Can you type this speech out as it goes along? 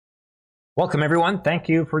Welcome, everyone. Thank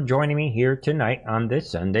you for joining me here tonight on this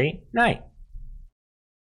Sunday night.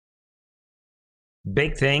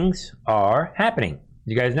 Big things are happening.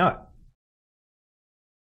 You guys know it.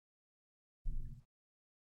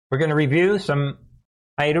 We're going to review some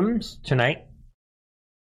items tonight.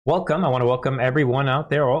 Welcome. I want to welcome everyone out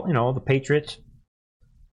there, all the Patriots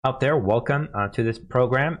out there. Welcome to this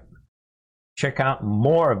program. Check out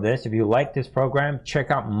more of this. If you like this program,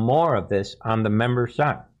 check out more of this on the member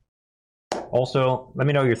side. Also, let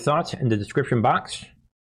me know your thoughts in the description box.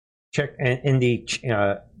 Check in the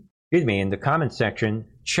comment section.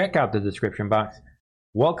 Check out the description box.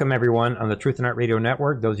 Welcome everyone on the Truth and Art Radio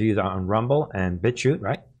Network. Those of you on Rumble and BitChute,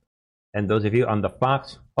 right? And those of you on the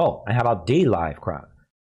Fox. Oh, and how about D Live crowd?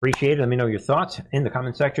 Appreciate it. Let me know your thoughts in the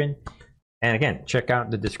comment section. And again, check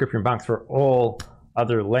out the description box for all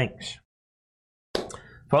other links.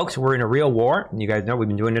 Folks, we're in a real war. You guys know we've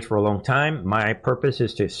been doing this for a long time. My purpose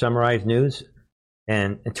is to summarize news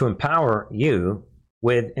and to empower you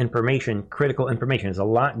with information, critical information. There's a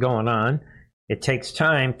lot going on. It takes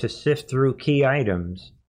time to sift through key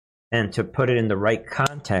items and to put it in the right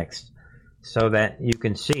context so that you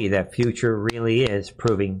can see that future really is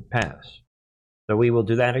proving past. So we will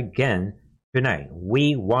do that again tonight.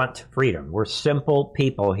 We want freedom. We're simple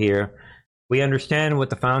people here. We understand what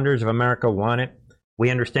the founders of America wanted. We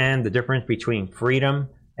understand the difference between freedom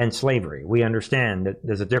and slavery. We understand that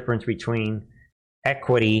there's a difference between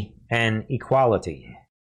equity and equality.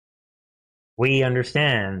 We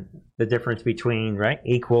understand the difference between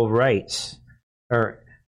equal rights, and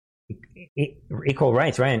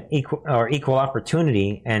equal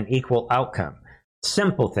opportunity and equal outcome.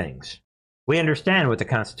 Simple things. We understand what the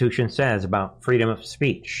Constitution says about freedom of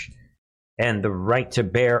speech and the right to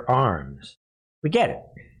bear arms. We get it.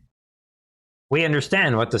 We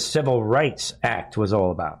understand what the Civil Rights Act was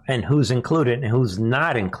all about and who's included and who's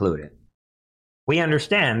not included. We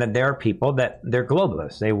understand that there are people that they're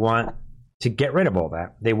globalists. They want to get rid of all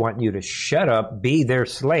that. They want you to shut up, be their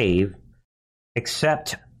slave,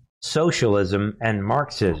 accept socialism and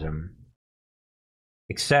Marxism,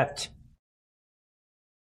 accept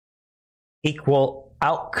equal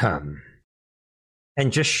outcome,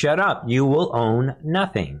 and just shut up. You will own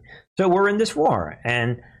nothing. So we're in this war,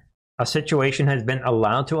 and a situation has been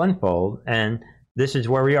allowed to unfold, and this is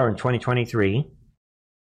where we are in 2023.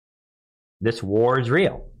 This war is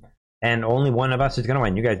real, and only one of us is going to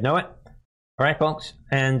win. You guys know it? All right, folks?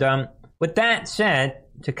 And with that said,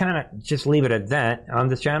 to kind of just leave it at that, on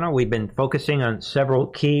this channel, we've been focusing on several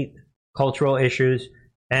key cultural issues,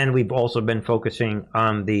 and we've also been focusing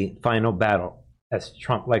on the final battle, as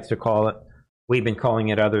Trump likes to call it. We've been calling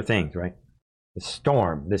it other things, right? The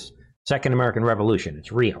storm, this Second American Revolution,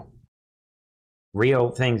 it's real.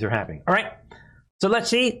 Real things are happening. All right, so let's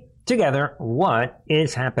see together what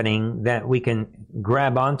is happening that we can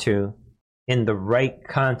grab onto in the right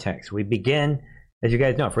context. We begin, as you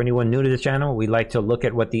guys know, for anyone new to this channel, we like to look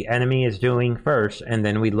at what the enemy is doing first, and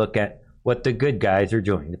then we look at what the good guys are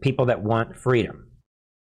doing, the people that want freedom.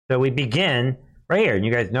 So we begin right here, and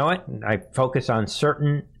you guys know it. I focus on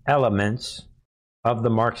certain elements of the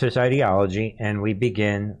Marxist ideology, and we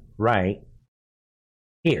begin right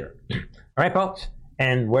here. All right, folks,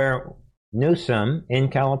 and where Newsom in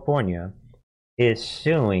California is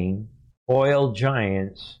suing oil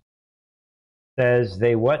giants, says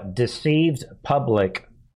they deceived public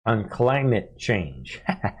on climate change.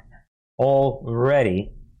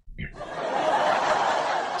 Already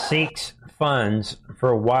seeks funds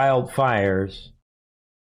for wildfires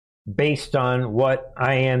based on what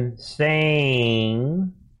I am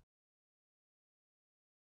saying.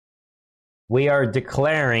 We are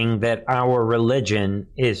declaring that our religion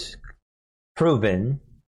is proven,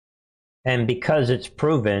 and because it's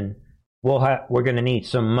proven, we're going to need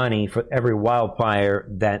some money for every wildfire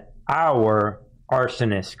that our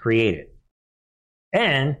arsonists created.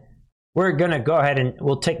 And we're going to go ahead and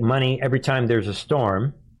we'll take money every time there's a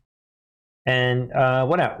storm. And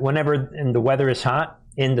whenever the weather is hot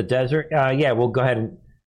in the desert, we'll go ahead and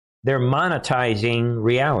they're monetizing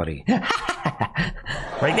reality.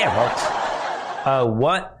 Right there, folks.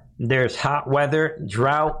 There's hot weather,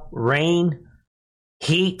 drought, rain,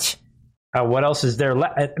 heat. What else is there?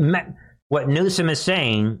 What Newsom is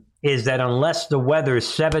saying is that unless the weather is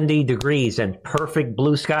 70 degrees and perfect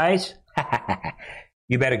blue skies,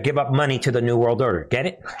 you better give up money to the New World Order. Get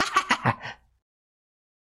it?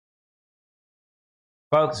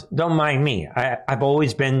 Folks, don't mind me. I've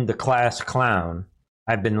always been the class clown.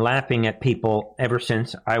 I've been laughing at people ever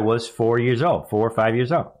since I was 4 or 5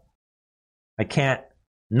 years old. I can't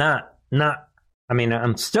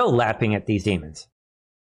I'm still laughing at these demons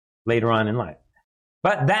later on in life.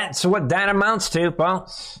 But that's what that amounts to,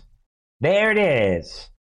 folks. There it is.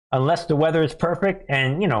 Unless the weather is perfect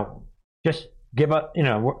and, just give up,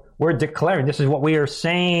 we're declaring this is what we are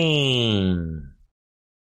saying.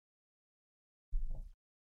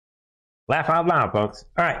 Laugh out loud, folks.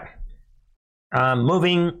 All right.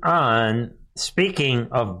 Moving on. Speaking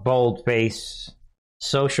of boldface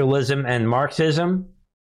socialism and Marxism.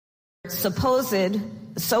 Supposed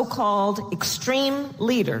so-called extreme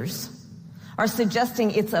leaders are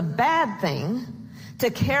suggesting it's a bad thing to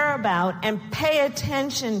care about and pay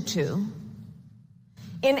attention to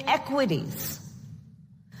inequities,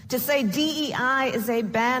 to say DEI is a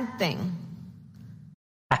bad thing.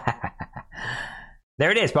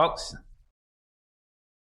 There it is, folks.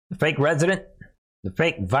 The fake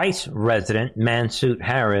vice resident, Mansuit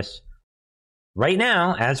Harris, right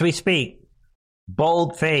now, as we speak,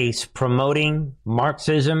 bold-face promoting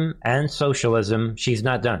Marxism and socialism. She's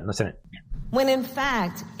not done. Listen. When in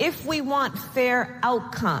fact, if we want fair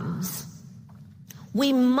outcomes,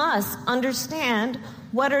 we must understand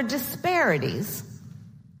what are disparities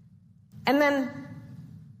and then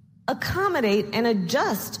accommodate and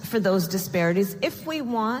adjust for those disparities if we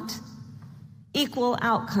want equal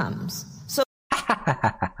outcomes. So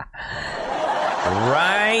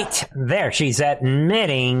right there, she's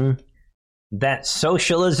admitting that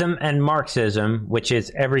socialism and Marxism, which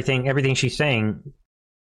is everything she's saying,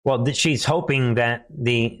 well, she's hoping that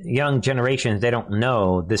the young generations, they don't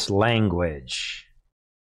know this language.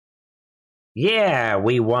 Yeah,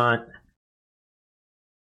 we don't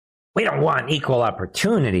want equal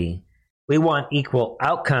opportunity. We want equal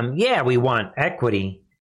outcome. Yeah, we want equity.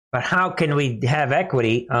 But how can we have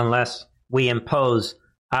equity unless we impose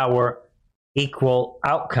our equal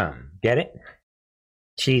outcome? Get it?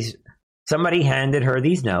 Somebody handed her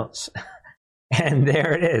these notes, and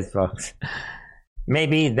there it is, folks.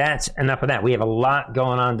 Maybe that's enough of that. We have a lot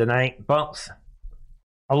going on tonight, folks.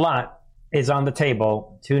 A lot is on the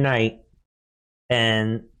table tonight.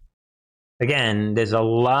 And again, there's a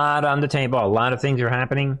lot on the table. A lot of things are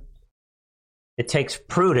happening. It takes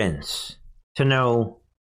prudence to know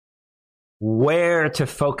where to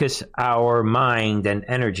focus our mind and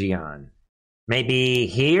energy on. Maybe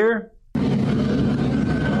here?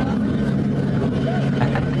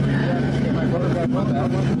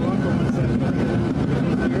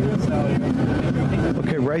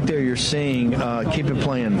 Okay, right there you're seeing, keep it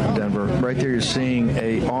playing, Denver. Right there you're seeing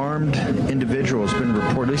a armed individual has been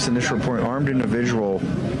reported, at least initial report, armed individual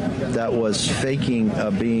that was faking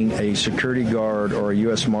being a security guard or a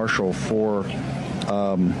U.S. Marshal for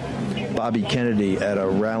Bobby Kennedy at a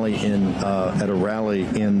rally in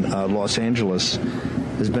Los Angeles.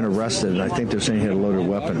 Has been arrested, and I think they're saying he had a loaded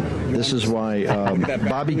weapon. This is why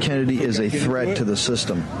Bobby Kennedy is a threat to the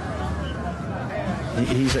system.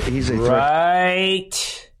 He's a threat.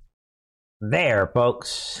 Right there,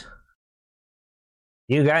 folks.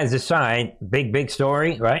 You guys decide. Big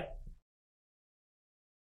story, right?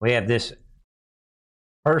 We have this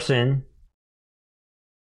person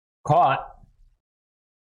caught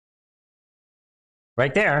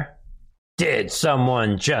right there. Did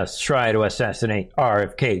someone just try to assassinate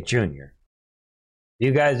RFK Jr.?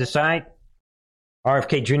 You guys decide.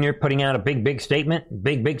 RFK Jr. putting out a big statement,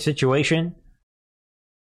 big situation.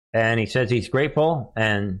 And he says he's grateful.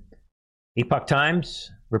 And Epoch Times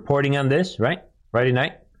reporting on this, right? Friday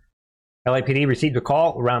night. LAPD received a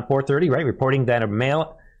call around 4:30, right? Reporting that a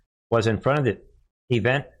male was in front of the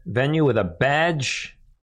event venue with a badge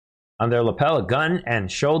on their lapel, a gun,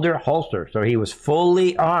 and shoulder holster. So he was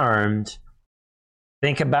fully armed.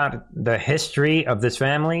 Think about the history of this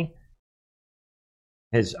family.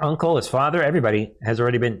 His uncle, his father, everybody has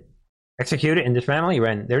already been executed in this family.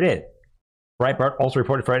 And there it is. Breitbart also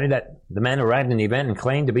reported Friday that the man arrived in the event and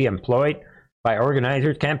claimed to be employed by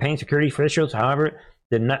organizers, campaign security officials. However,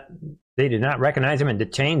 they did not recognize him and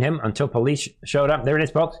detained him until police showed up. There it is,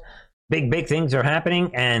 folks. Big things are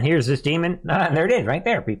happening. And here's this demon. There it is, right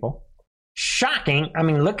there, people. Shocking. I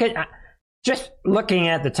mean, just looking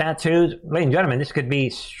at the tattoos, ladies and gentlemen, this could be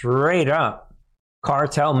straight up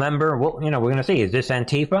cartel member. Well, we're going to see. Is this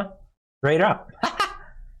Antifa? Straight up.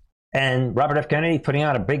 And Robert F. Kennedy putting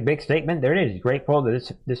out a big statement. There it is. He's grateful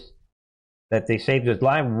that that they saved his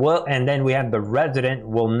life. Well, and then we have the resident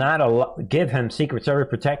will not give him Secret Service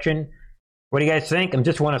protection. What do you guys think? I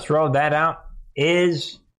just want to throw that out.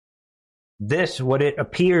 Is this what it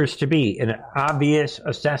appears to be? An obvious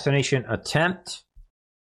assassination attempt?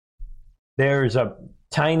 There's a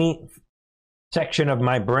tiny section of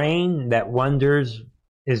my brain that wonders,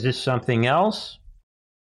 is this something else?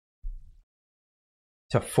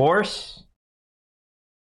 To force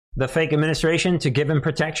the fake administration to give him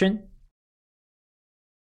protection?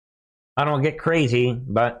 I don't get crazy,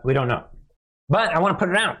 but we don't know. But I want to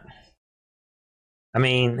put it out. I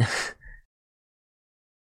mean,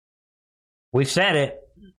 we've said it.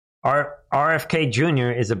 RFK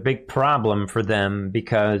Jr. is a big problem for them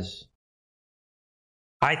because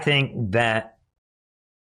I think that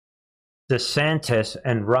DeSantis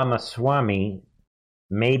and Ramaswamy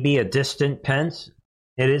may be a distant Pence.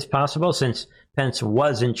 It is possible since Pence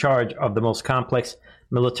was in charge of the most complex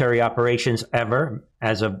military operations ever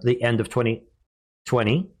as of the end of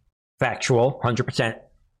 2020. Factual, 100%.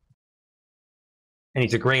 And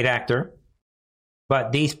he's a great actor.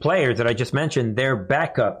 But these players that I just mentioned, they're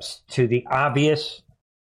backups to the obvious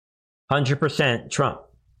 100% Trump.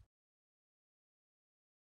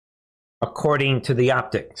 According to the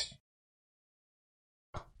optics.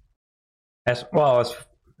 As well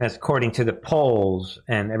as according to the polls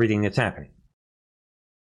and everything that's happening.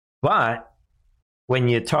 But when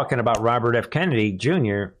you're talking about Robert F. Kennedy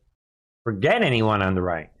Jr., forget anyone on the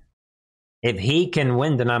right. If he can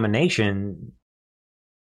win the nomination,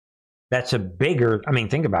 that's a bigger, I mean,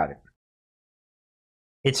 think about it.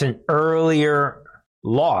 It's an earlier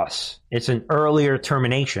loss. It's an earlier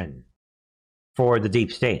termination for the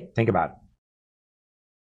deep state. Think about it.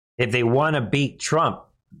 If they want to beat Trump,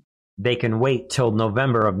 they can wait till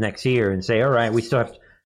November of next year and say, all right, we still have to.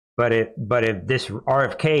 But if this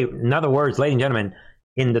RFK, in other words, ladies and gentlemen,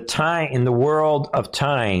 in the world of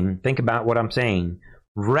time, think about what I'm saying.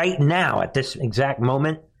 Right now, at this exact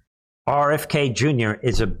moment, RFK Jr.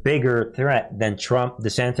 is a bigger threat than Trump,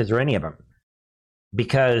 DeSantis, or any of them.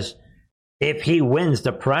 Because if he wins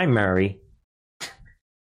the primary,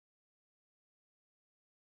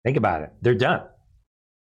 think about it, they're done.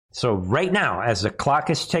 So right now, as the clock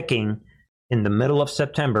is ticking in the middle of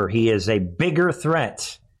September, he is a bigger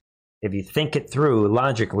threat. If you think it through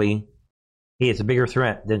logically, he is a bigger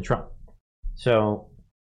threat than Trump. So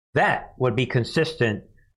that would be consistent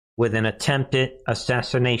with an attempted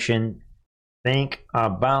assassination. Think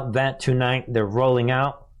about that tonight. They're rolling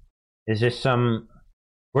out. Is this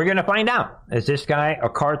we're going to find out. Is this guy a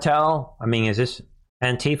cartel? I mean, is this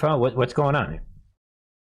Antifa? What's going on here?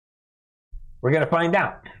 We're going to find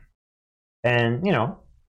out. And,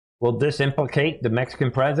 will this implicate the Mexican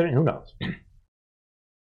president? Who knows?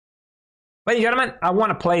 Ladies and gentlemen, I want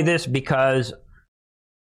to play this because,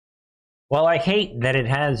 well, I hate that it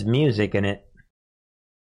has music in it.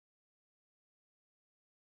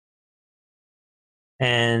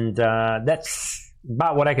 And that's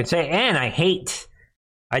about what I could say. And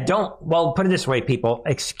put it this way, people.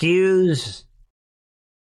 Excuse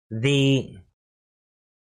the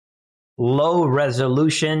low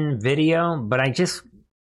resolution video, but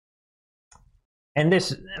and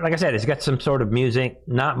this, like I said, it's got some sort of music,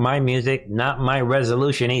 not my music, not my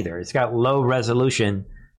resolution either. It's got low resolution,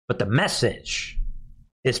 but the message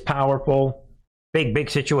is powerful. Big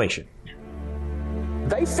situation.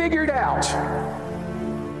 They figured out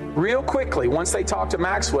real quickly, once they talked to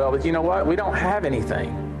Maxwell, that, you know what, we don't have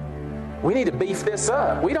anything. We need to beef this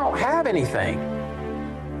up. We don't have anything.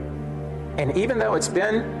 And even though it's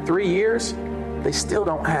been 3 years, they still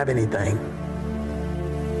don't have anything.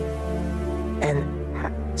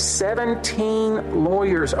 And 17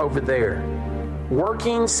 lawyers over there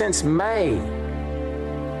working since May,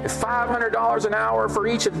 $500 an hour for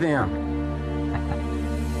each of them.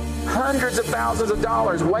 Hundreds of thousands of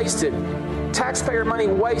dollars wasted, taxpayer money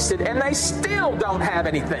wasted, and they still don't have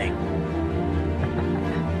anything.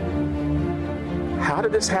 How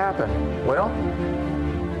did this happen? Well,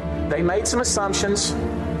 they made some assumptions,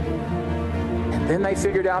 and then they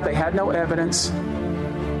figured out they had no evidence,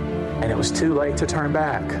 and it was too late to turn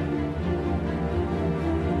back.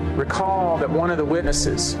 Recall that one of the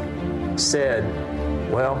witnesses said,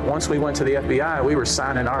 well, once we went to the FBI, we were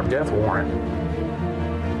signing our death warrant.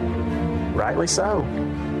 Rightly so.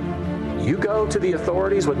 You go to the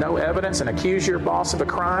authorities with no evidence and accuse your boss of a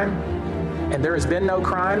crime, and there has been no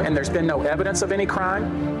crime, and there's been no evidence of any crime,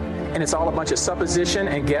 and it's all a bunch of supposition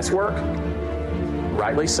and guesswork.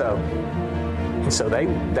 Rightly so. And so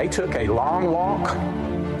they took a long walk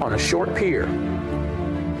on a short pier.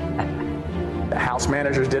 The House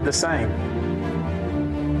managers did the same.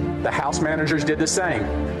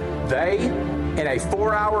 They, in a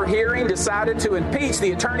 4-hour hearing, decided to impeach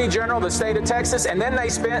the Attorney General of the state of Texas, and then they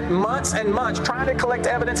spent months and months trying to collect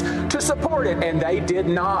evidence to support it, and they did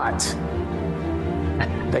not.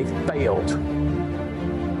 They failed.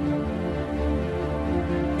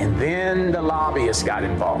 And then the lobbyists got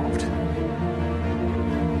involved.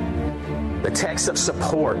 The texts of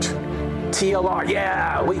support. TLR,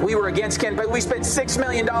 yeah, we were against Ken, but we spent $6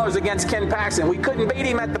 million against Ken Paxton. We couldn't beat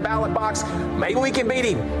him at the ballot box. Maybe we can beat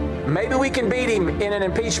him. Maybe we can beat him in an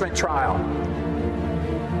impeachment trial.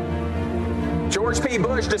 George P.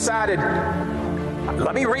 Bush decided,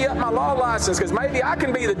 let me re-up my law license because maybe I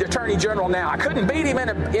can be the Attorney General now. I couldn't beat him in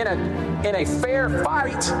a fair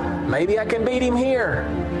fight. Maybe I can beat him here.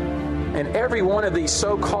 And every one of these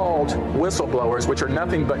so-called whistleblowers, which are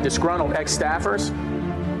nothing but disgruntled ex-staffers,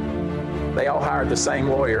 they all hired the same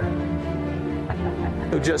lawyer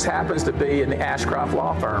who just happens to be in the Ashcroft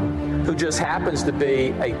law firm, who just happens to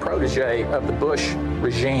be a protege of the Bush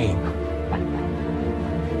regime.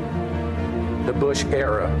 The Bush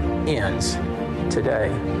era ends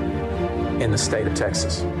today in the state of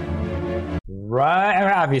Texas.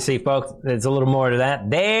 Right. Obviously, folks, there's a little more to that.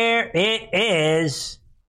 There it is.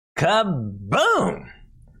 Kaboom!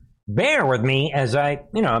 Bear with me as I,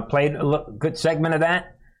 played a good segment of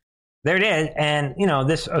that. There it is. And,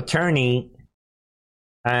 this attorney,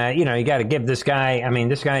 you got to give this guy,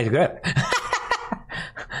 this guy's good.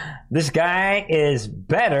 This guy is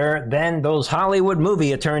better than those Hollywood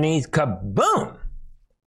movie attorneys. Kaboom!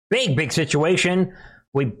 Big situation.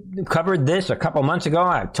 We covered this a couple months ago.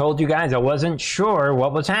 I told you guys I wasn't sure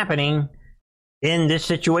what was happening in this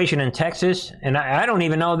situation in Texas. And I don't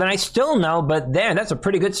even know that I still know, but that's a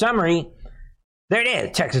pretty good summary. There it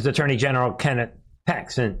is. Texas Attorney General Kenneth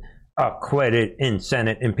Paxton acquitted in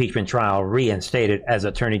Senate impeachment trial, reinstated as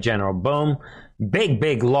Attorney General. Boom.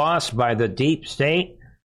 Big loss by the deep state.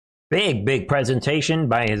 Big presentation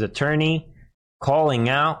by his attorney calling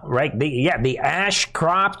out, right? The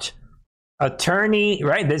Ashcroft attorney,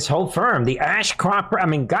 right? This whole firm, the Ashcroft,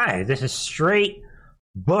 guys, this is straight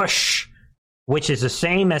Bush, which is the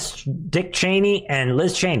same as Dick Cheney and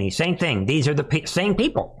Liz Cheney. Same thing. These are the same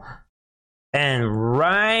people. And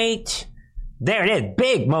right there it is.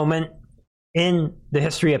 Big moment in the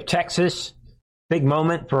history of Texas. Big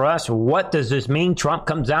moment for us. What does this mean? Trump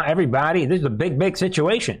comes out. Everybody, this is a big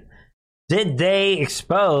situation. Did they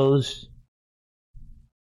expose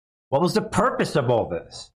what was the purpose of all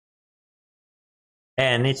this?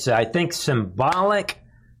 And it's, I think, symbolic.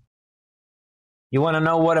 You want to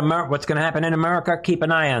know what's going to happen in America? Keep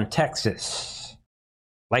an eye on Texas.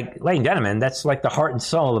 Ladies and gentlemen, that's like the heart and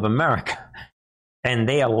soul of America. And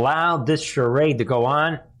they allowed this charade to go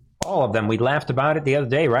on. All of them. We laughed about it the other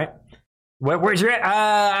day, right? Where's your...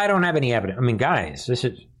 I don't have any evidence. Guys,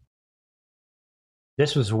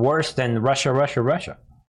 this was worse than Russia.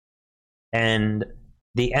 And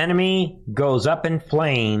the enemy goes up in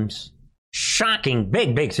flames. Shocking,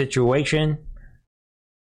 big situation.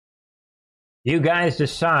 You guys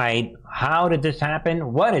decide, how did this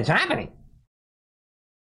happen? What is happening?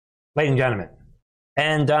 Ladies and gentlemen.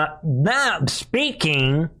 And now,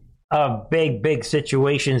 speaking of big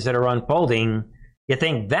situations that are unfolding, you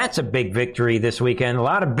think that's a big victory this weekend. A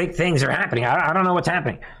lot of big things are happening. I don't know what's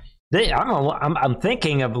happening. I'm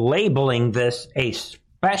thinking of labeling this a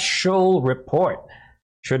special report.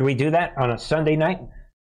 Should we do that on a Sunday night?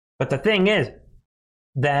 But the thing is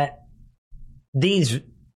that these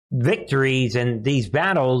victories and these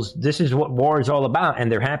battles, this is what war is all about,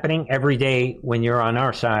 and they're happening every day when you're on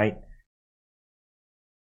our side.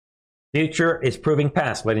 Future is proving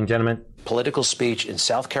past, ladies and gentlemen. Political speech in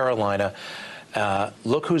South Carolina.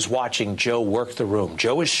 Look who's watching Joe work the room.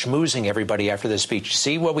 Joe is schmoozing everybody after this speech.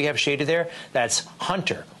 See what we have shaded there? That's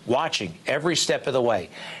Hunter watching every step of the way.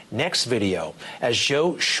 Next video, as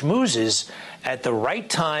Joe schmoozes at the right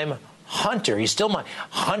time, Hunter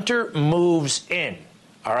moves in.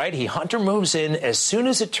 All right, Hunter moves in as soon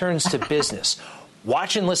as it turns to business.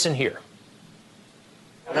 Watch and listen here.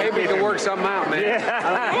 Maybe we can work something out, man.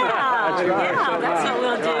 Yeah, that's what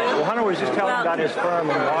we'll do. Well, Hunter was just telling about his firm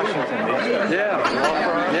in Washington. Yeah.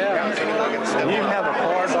 Do you have a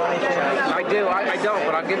card by any chance? I do. I don't,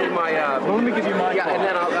 but I'll give you my... well, let me give you my card. And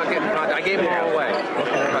then I gave them all away. Well,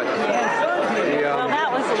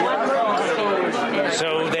 that was a wonderful speech.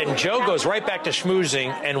 So then Joe goes right back to schmoozing,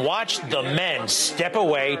 and watch the men step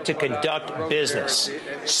away to conduct business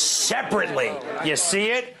separately. You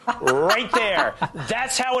see it? Right there.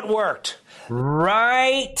 That's how it worked.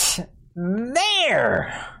 Right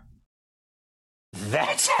there.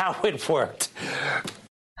 That's how it worked.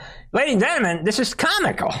 Ladies and gentlemen, this is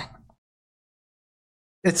comical.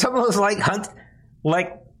 It's almost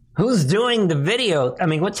like who's doing the video?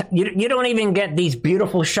 You don't even get these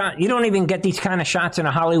beautiful shots. You don't even get these kind of shots in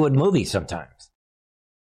a Hollywood movie sometimes.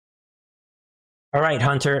 All right,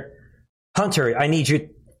 Hunter, I need you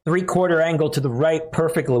 3/4 angle to the right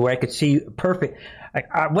perfectly where I could see you perfect.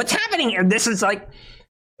 What's happening here? This is like,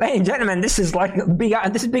 ladies and gentlemen, this is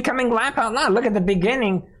becoming laugh out loud. Look at the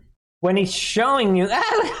beginning when he's showing you.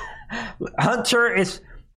 Hunter is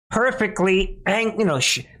perfectly,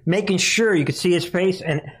 making sure you can see his face,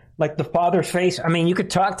 and like the father's face. I mean, you could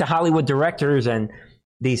talk to Hollywood directors and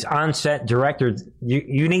these on-set directors.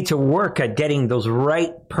 You need to work at getting those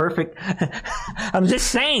right, perfect. I'm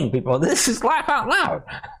just saying, people, this is laugh out loud.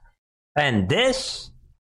 And this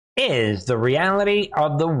is the reality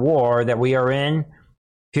of the war that we are in.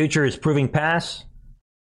 Future is proving past.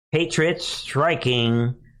 Patriots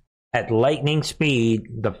striking at lightning speed.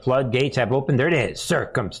 The floodgates have opened. There it is.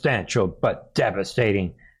 Circumstantial but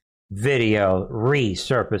devastating video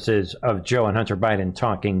resurfaces of Joe and Hunter Biden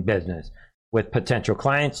talking business with potential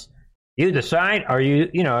clients. You decide. Are you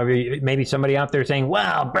maybe somebody out there saying,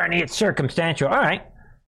 well, Bernie, it's circumstantial. All right.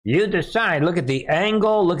 You decide. Look at the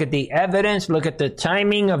angle. Look at the evidence. Look at the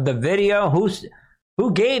timing of the video.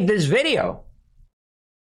 Who gave this video?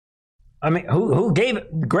 I mean, who gave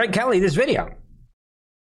Greg Kelly this video?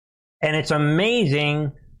 And it's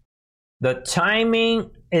amazing. The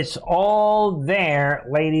timing, it's all there,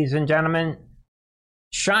 ladies and gentlemen.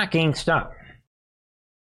 Shocking stuff.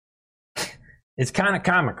 It's kind of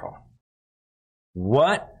comical.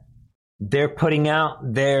 What? They're putting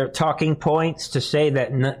out their talking points to say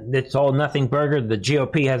that it's all nothing burger. The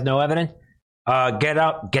GOP has no evidence. Get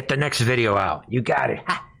up, get the next video out. You got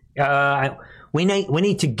it. We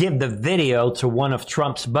need to give the video to one of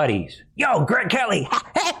Trump's buddies. Yo, Greg Kelly.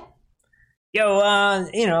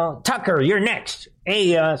 Yo, Tucker, you're next.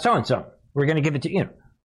 Hey, so-and-so. We're going to give it to you.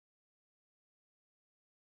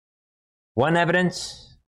 One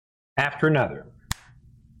evidence after another.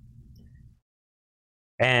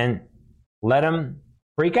 And let them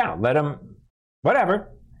freak out. Let them,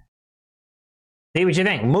 whatever. See what you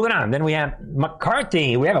think. Moving on. Then we have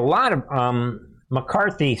McCarthy. We have a lot of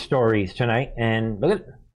McCarthy stories tonight. And look at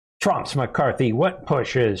Trump's McCarthy. What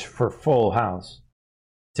pushes for full house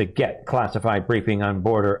to get classified briefing on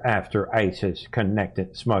border after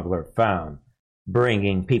ISIS-connected smuggler found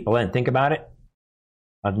bringing people in. Think about it.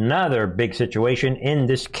 Another big situation in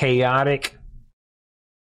this chaotic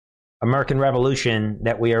American Revolution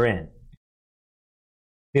that we are in.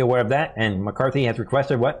 Be aware of that. And McCarthy has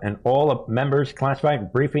requested what? An all members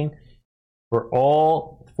classified briefing for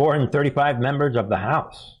all 435 members of the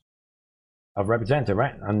House of Representatives,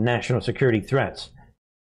 right? On national security threats.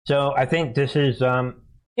 So I think this is,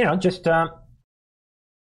 just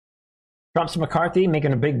Trump's McCarthy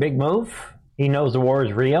making a big move. He knows the war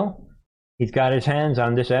is real. He's got his hands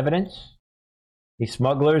on this evidence. These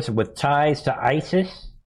smugglers with ties to ISIS.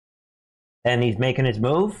 And he's making his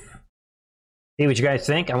move. See what you guys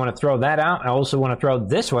think. I want to throw that out. I also want to throw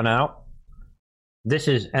this one out. This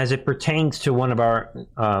is as it pertains to one of our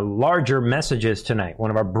larger messages tonight, one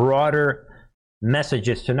of our broader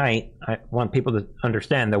messages tonight. I want people to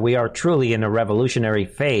understand that we are truly in a revolutionary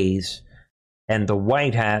phase, and the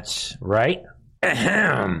white hats, right?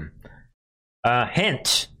 Hint.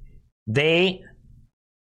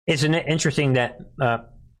 Isn't it interesting that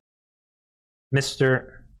Mr.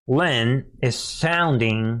 Lynn is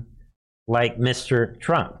sounding like Mr.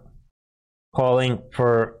 Trump, calling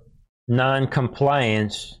for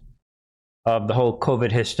non-compliance of the whole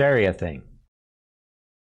COVID hysteria thing.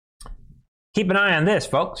 Keep an eye on this,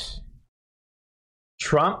 folks.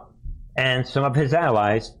 Trump and some of his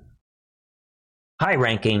allies,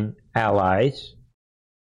 high-ranking allies,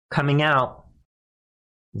 coming out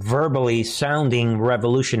verbally sounding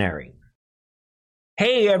revolutionary.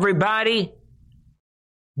 Hey, everybody,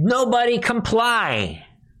 nobody comply.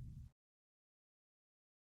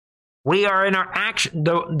 We are in our action.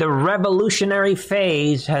 The revolutionary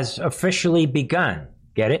phase has officially begun.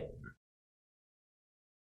 Get it?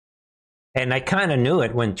 And I kind of knew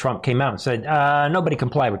it when Trump came out and said, nobody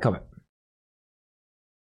comply with COVID.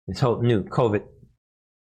 This whole new COVID.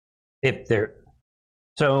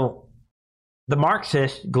 So the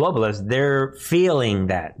Marxist globalists, they're feeling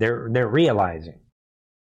that. They're realizing.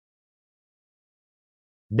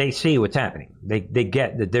 They see what's happening. They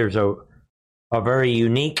get that there's a very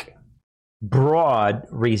unique, broad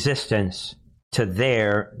resistance to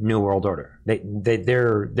their New World Order.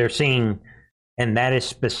 They're seeing, and that is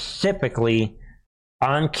specifically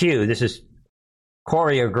on cue. This is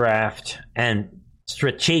choreographed and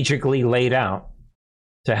strategically laid out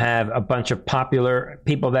to have a bunch of popular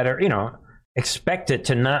people that are, expected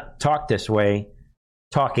to not talk this way,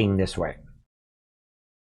 talking this way.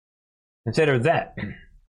 Consider that.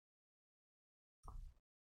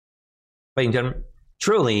 Ladies and gentlemen,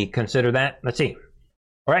 truly consider that. Let's see.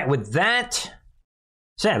 All right, with that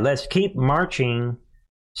said, let's keep marching.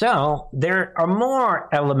 So there are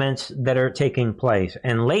more elements that are taking place.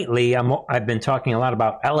 And lately, I've been talking a lot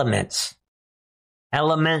about elements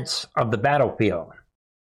of the battlefield.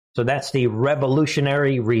 So that's the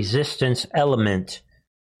revolutionary resistance element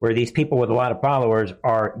where these people with a lot of followers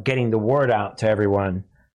are getting the word out to everyone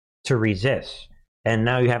to resist. And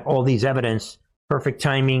now you have all these evidence, perfect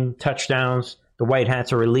timing, touchdowns. The white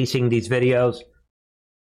hats are releasing these videos.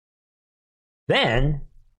 Then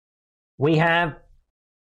we have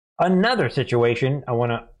another situation I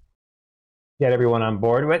want to get everyone on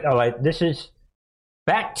board with. All right, this is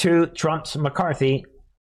back to Trump's McCarthy.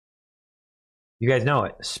 You guys know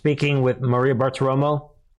it. Speaking with Maria Bartiromo.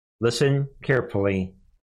 Listen carefully.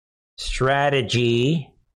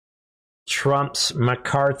 Strategy. Trump's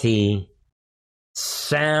McCarthy.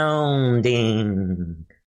 Sounding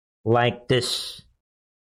like this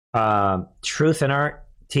Truth and Art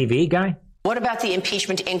TV guy. What about the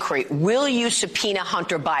impeachment inquiry? Will you subpoena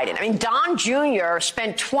Hunter Biden? I mean, Don Jr.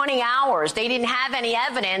 spent 20 hours. They didn't have any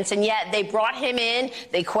evidence, and yet they brought him in.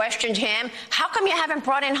 They questioned him. How come you haven't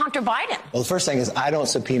brought in Hunter Biden? Well, the first thing is I don't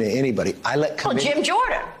subpoena anybody. I let Jim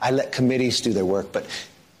Jordan. I let committees do their work. But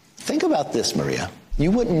think about this, Maria. You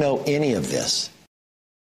wouldn't know any of this.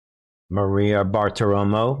 Maria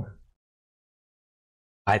Bartiromo,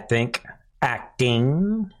 I think,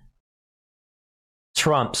 acting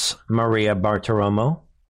Trump's Maria Bartiromo,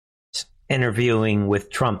 interviewing with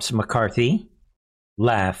Trump's McCarthy.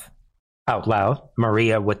 Laugh out loud.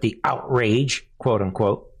 Maria with the outrage, quote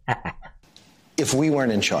unquote. If we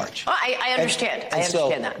weren't in charge. Oh, I understand. I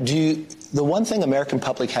understand that. The one thing American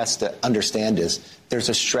public has to understand is there's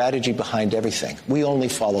a strategy behind everything. We only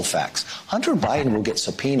follow facts. Hunter Biden will get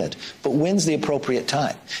subpoenaed, but when's the appropriate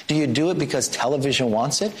time? Do you do it because television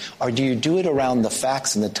wants it, or do you do it around the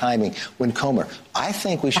facts and the timing? When Comer, I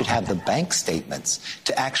think we should have the bank statements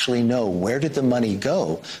to actually know where did the money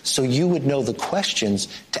go, so you would know the questions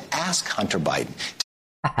to ask Hunter Biden.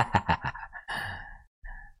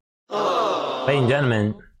 Ladies and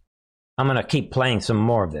gentlemen, I'm going to keep playing some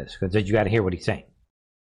more of this because you got to hear what he's saying.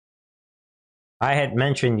 I had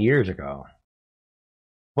mentioned years ago,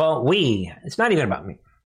 well, it's not even about me.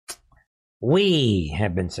 We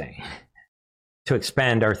have been saying to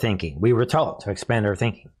expand our thinking. We were told to expand our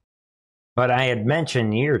thinking. But I had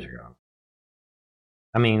mentioned years ago,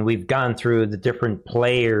 I mean, we've gone through the different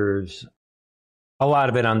players, a lot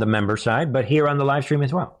of it on the member side, but here on the live stream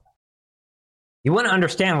as well. You want to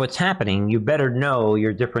understand what's happening, you better know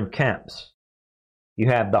your different camps. You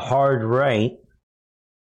have the hard right,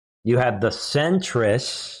 you have the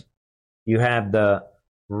centrists, you have the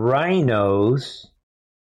rhinos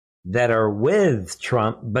that are with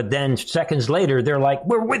Trump, but then seconds later they're like,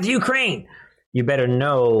 we're with Ukraine. You better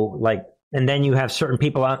know, and then you have certain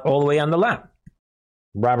people all the way on the left.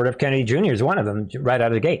 Robert F. Kennedy Jr. is one of them right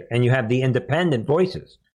out of the gate. And you have the independent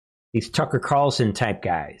voices, these Tucker Carlson type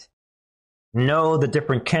guys. Know the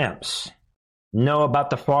different camps. Know about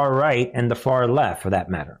the far right and the far left, for that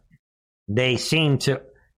matter. They seem to,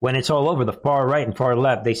 when it's all over, the far right and far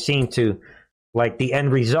left, they seem to, like the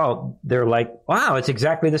end result, they're like, wow, it's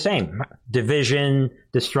exactly the same. Division,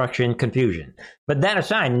 destruction, confusion. But that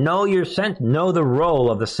aside, know the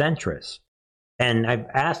role of the centrists. And I've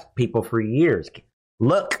asked people for years,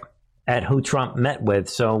 look at who Trump met with.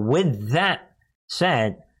 So with that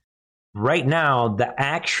said, right now, the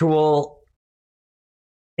actual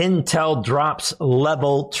intel drops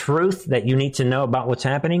level truth that you need to know about what's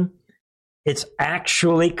happening, it's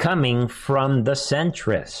actually coming from the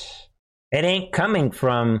centrists. It ain't coming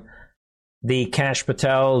from the Kash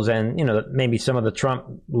Patels and, maybe some of the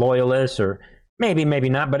Trump loyalists, or maybe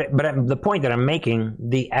not. But the point that I'm making,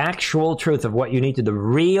 the actual truth of what you need to, the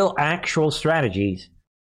real actual strategies,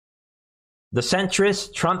 the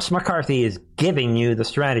centrist, Trump's McCarthy, is giving you the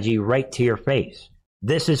strategy right to your face.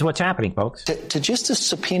 This is what's happening, folks. To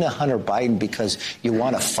subpoena Hunter Biden because you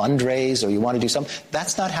want to fundraise or you want to do something,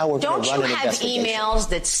 that's not how we're going to run an investigation. Don't you have emails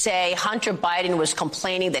that say Hunter Biden was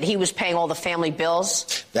complaining that he was paying all the family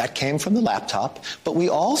bills? That came from the laptop. But we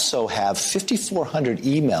also have 5,400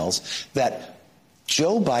 emails that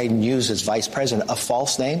Joe Biden used as vice president, a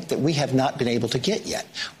false name that we have not been able to get yet.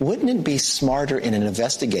 Wouldn't it be smarter in an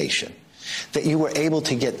investigation that you were able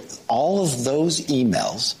to get all of those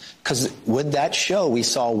emails? Because with that show, we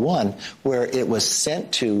saw one where it was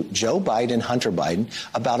sent to Joe Biden, Hunter Biden,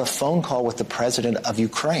 about a phone call with the president of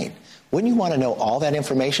Ukraine. Wouldn't you want to know all that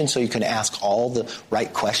information so you can ask all the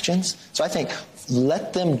right questions? So I think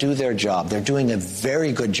let them do their job. They're doing a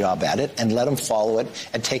very good job at it, and let them follow it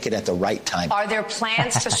and take it at the right time. Are there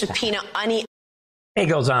plans to subpoena any? It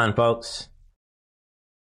goes on, folks.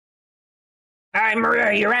 All right,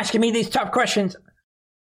 Maria, you're asking me these tough questions.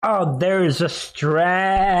 Oh, there's a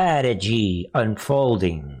strategy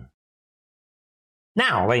unfolding.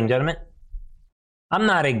 Now, ladies and gentlemen, I'm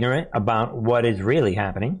not ignorant about what is really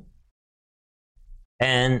happening.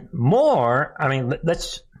 And more,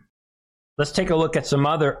 let's let's take a look at some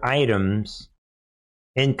other items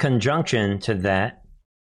in conjunction to that.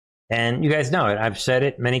 And you guys know it. I've said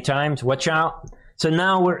it many times. Watch out. So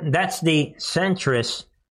now that's the centrist,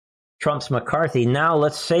 Trump's McCarthy. Now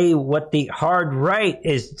let's say what the hard right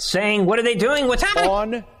is saying. What are they doing? What's happening?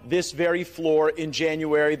 On this very floor in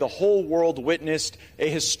January, the whole world witnessed a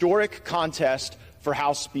historic contest for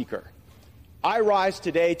House Speaker. I rise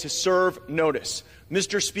today to serve notice.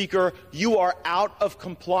 Mr. Speaker, you are out of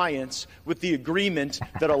compliance with the agreement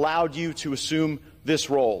that allowed you to assume this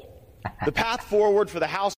role. The path forward for the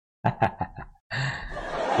House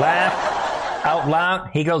Laugh out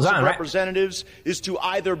loud. He goes on, right? Representatives is to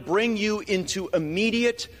either bring you into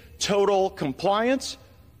immediate total compliance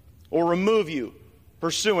or remove you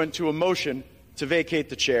pursuant to a motion to vacate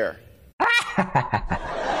the chair.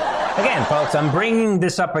 Again, folks, I'm bringing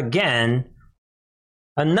this up again.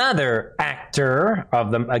 Another actor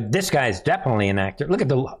of the this guy's definitely an actor. Look at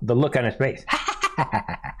the look on his face.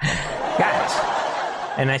 Guys,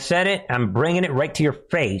 and I said it, I'm bringing it right to your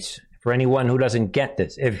face for anyone who doesn't get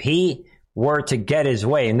this. If he were to get his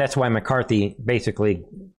way, and that's why McCarthy basically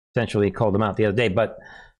essentially called him out the other day, but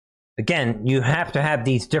again, you have to have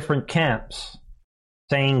these different camps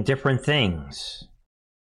saying different things.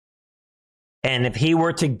 And if he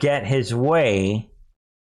were to get his way,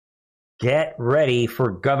 get ready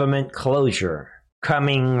for government closure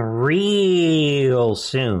coming real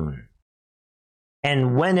soon.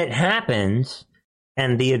 And when it happens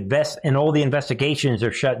and all the investigations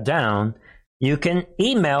are shut down, you can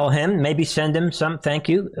email him, maybe send him a thank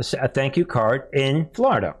you card in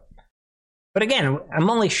Florida. But again,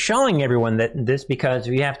 I'm only showing everyone this because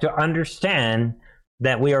we have to understand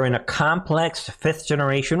that we are in a complex fifth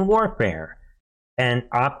generation warfare. And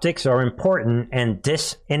optics are important, and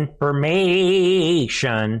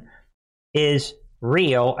disinformation is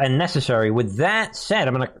real and necessary. With that said,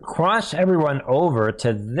 I'm going to cross everyone over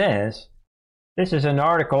to this. This is an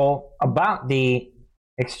article about the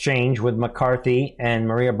exchange with McCarthy and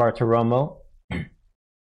Maria Bartiromo,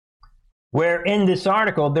 where in this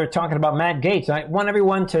article they're talking about Matt Gaetz. I want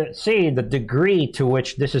everyone to see the degree to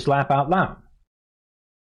which this is laugh out loud.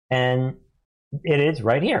 And it is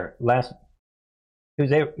right here. Last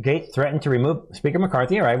Tuesday, Gaetz threatened to remove Speaker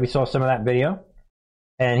McCarthy. All right, we saw some of that video.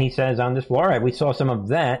 And he says on this floor, all right, we saw some of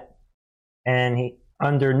that. And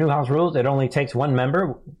under new House rules, it only takes one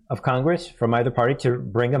member of Congress from either party to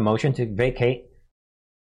bring a motion to vacate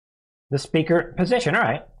the Speaker position. All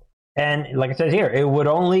right. And like it says here, it would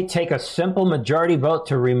only take a simple majority vote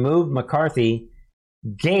to remove McCarthy.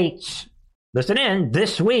 Gaetz, listen in,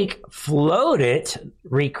 this week floated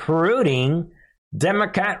recruiting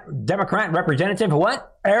Democrat Representative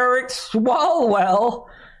Eric Swalwell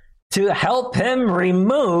to help him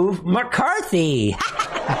remove McCarthy.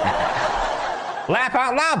 Laugh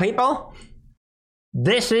out loud, people.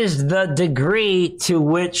 This is the degree to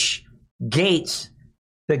which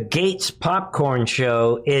the Gaetz popcorn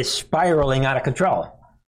show is spiraling out of control.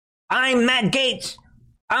 I'm Matt Gaetz.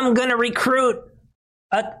 I'm going to recruit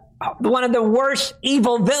one of the worst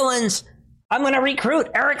evil villains. I'm going to recruit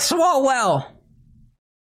Eric Swalwell.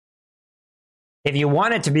 If you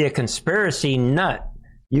wanted to be a conspiracy nut,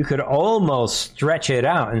 you could almost stretch it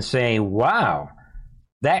out and say, wow,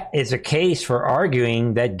 that is a case for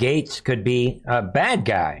arguing that Gaetz could be a bad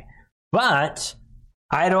guy. But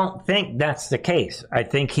I don't think that's the case. I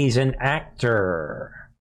think he's an actor.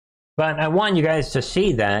 But I want you guys to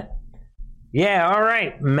see that. Yeah, all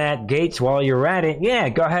right, Matt Gaetz, while you're at it, yeah,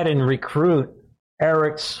 go ahead and recruit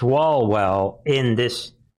Eric Swalwell in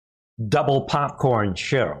this double popcorn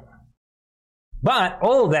show. But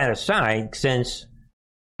all that aside, since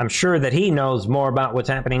I'm sure that he knows more about what's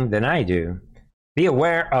happening than I do, be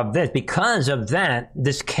aware of this. Because of that,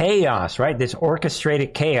 this chaos, right? This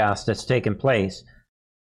orchestrated chaos that's taken place.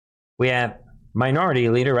 We have Minority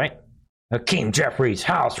Leader, right? Hakeem Jeffries,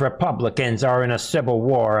 House Republicans are in a civil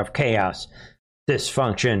war of chaos,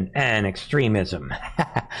 dysfunction, and extremism.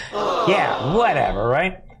 Yeah, whatever,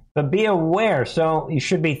 right? But be aware. So you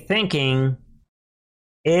should be thinking,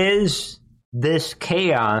 is this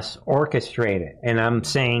chaos orchestrated? And I'm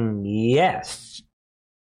saying yes.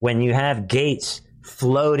 When you have Gaetz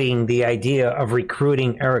floating the idea of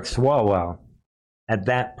recruiting Eric Swalwell, at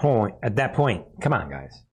that point, come on,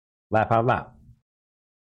 guys, laugh out loud.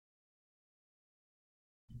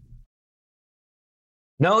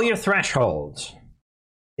 Know your thresholds.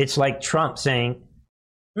 It's like Trump saying,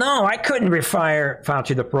 no, I couldn't refire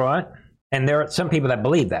Fauci the fraud. And there are some people that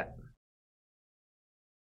believe that.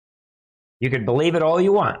 You could believe it all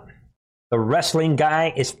you want. The wrestling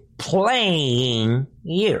guy is playing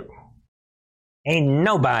you. Ain't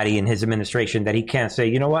nobody in his administration that he can't say,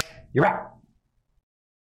 you know what? you're out.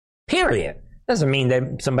 Period. Doesn't mean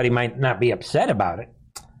that somebody might not be upset about it.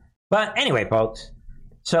 But anyway, folks,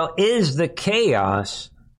 so is the chaos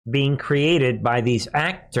being created by these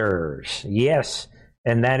actors? Yes.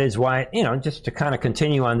 And that is why, just to kind of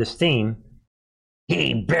continue on this theme,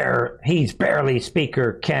 he's barely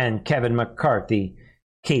Speaker. Can Kevin McCarthy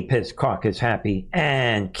keep his caucus happy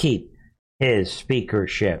and keep his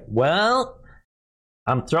speakership? Well,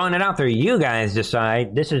 I'm throwing it out there. You guys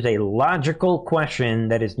decide. This is a logical question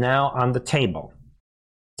that is now on the table.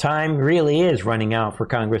 Time really is running out for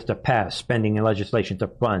Congress to pass spending and legislation to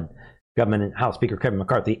fund government, and House Speaker Kevin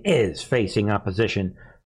McCarthy is facing opposition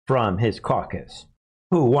from his caucus.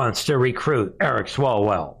 Who wants to recruit Eric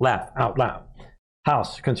Swalwell? Laugh out loud.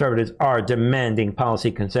 House conservatives are demanding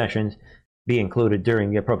policy concessions be included during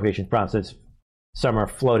the appropriations process. Some are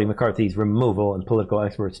floating McCarthy's removal, and political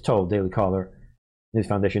experts told Daily Caller News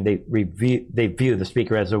Foundation they view the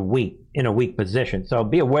speaker as in a weak position. So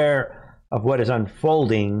be aware of what is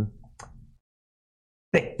unfolding.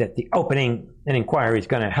 Think that the opening an inquiry is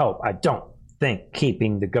going to help. I don't think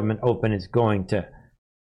keeping the government open is going to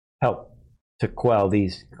help to quell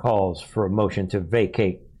these calls for a motion to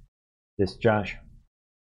vacate. This Josh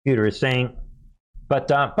Computer is saying. But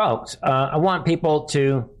folks, I want people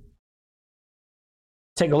to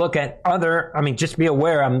take a look at just be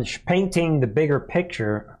aware, I'm painting the bigger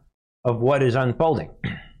picture of what is unfolding.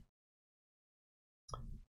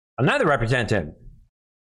 Another representative,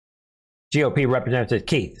 GOP Representative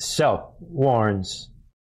Keith Self warns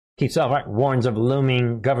of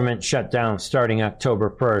looming government shutdown starting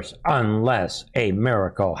October 1st unless a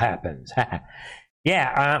miracle happens.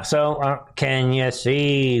 So can you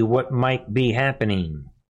see what might be happening?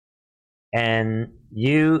 And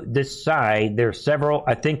you decide. There's several.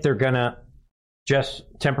 I think they're going to just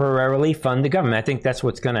temporarily fund the government. I think that's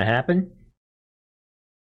what's going to happen.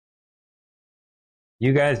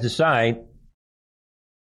 You guys decide.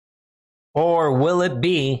 Or will it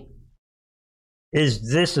be, is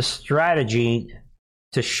this a strategy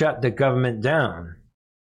to shut the government down?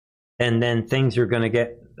 And then things are going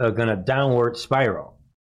to downward spiral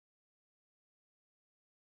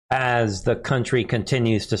as the country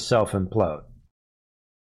continues to self-implode.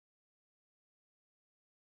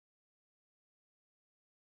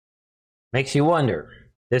 Makes you wonder.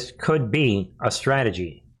 This could be a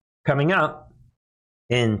strategy coming up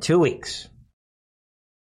in 2 weeks.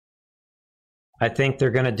 I think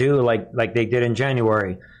they're going to do like they did in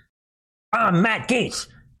January. Matt Gaetz,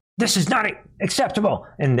 this is not acceptable.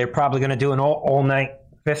 And they're probably going to do an all-night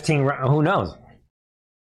 15 round. Who knows?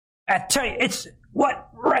 I tell you,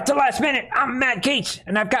 we're at the last minute. I'm Matt Gaetz,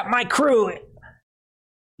 and I've got my crew.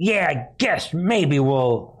 Yeah, I guess maybe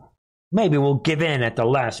we'll give in at the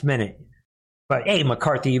last minute. But hey,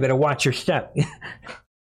 McCarthy, you better watch your step.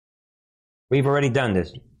 We've already done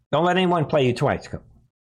this. Don't let anyone play you twice. It's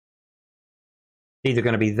either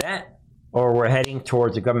going to be that, or we're heading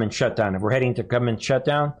towards a government shutdown. If we're heading to government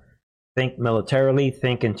shutdown, think militarily,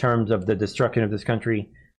 think in terms of the destruction of this country,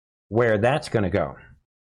 where that's going to go.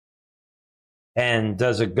 And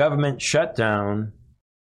does a government shutdown,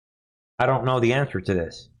 I don't know the answer to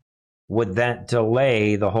this, would that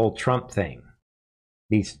delay the whole Trump thing?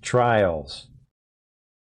 These trials?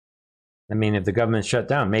 I mean, if the government's shut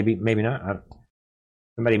down, maybe not.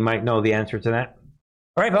 Somebody might know the answer to that.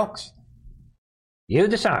 All right, folks. You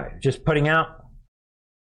decide. Just putting out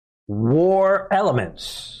war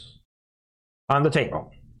elements on the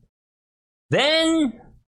table. Then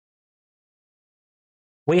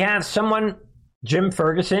we have someone, Jim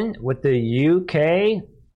Ferguson, with the UK,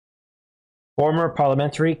 former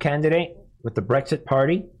parliamentary candidate with the Brexit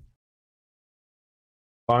Party,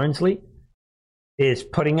 Barnsley, is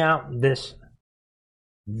putting out this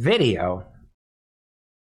video.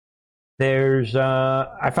 There's,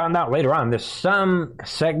 I found out later on, there's some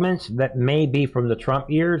segments that may be from the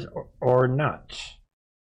Trump years or not.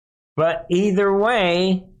 But either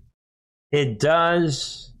way, it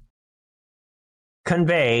does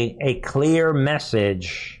convey a clear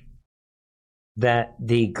message that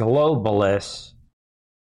the globalists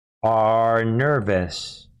are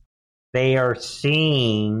nervous. They are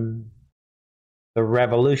seeing the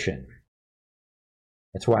revolution.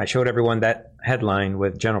 That's why I showed everyone that headline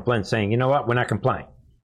with General Flynn saying, you know what, we're not complying.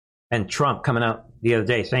 And Trump coming out the other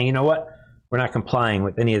day saying, you know what, we're not complying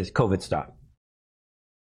with any of this COVID stuff.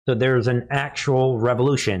 So there's an actual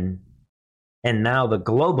revolution. And now the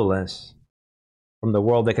globalists from the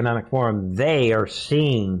World Economic Forum, they are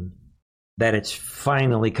seeing that it's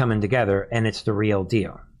finally coming together and it's the real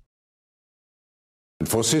deal. And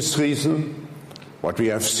for this reason, what we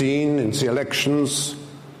have seen in the elections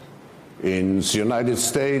in the United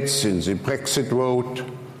States, in the Brexit vote,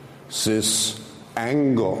 this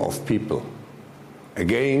anger of people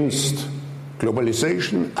against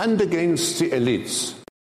globalization and against the elites.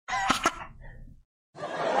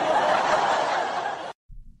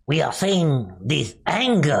 We are seeing this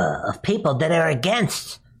anger of people that are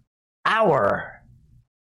against our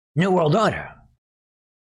New World Order.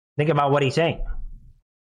 Think about what he's saying.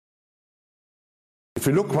 If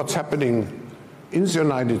you look what's happening in the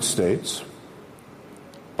United States,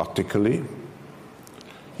 particularly,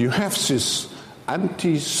 you have this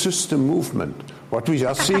anti-system movement. What we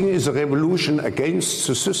are seeing is a revolution against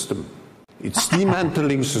the system. It's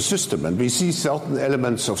dismantling the system, and we see certain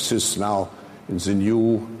elements of this now in the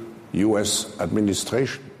new US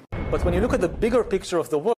administration. But when you look at the bigger picture of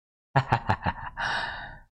the world...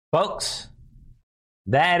 Folks,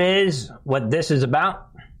 that is what this is about.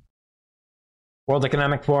 World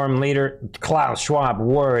Economic Forum leader Klaus Schwab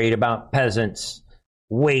worried about peasants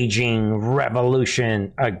waging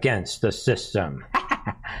revolution against the system. You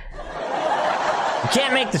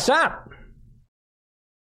can't make this up.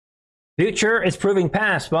 Future is proving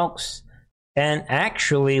past, folks. And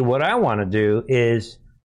actually, what I want to do is,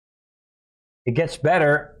 it gets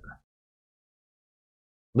better.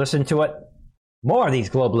 Listen to what more of these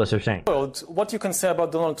globalists are saying. What you can say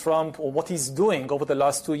about Donald Trump or what he's doing over the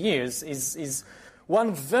last 2 years is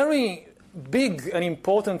one very big and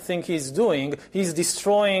important thing he's doing. He's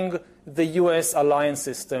destroying the U.S. alliance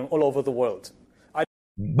system all over the world.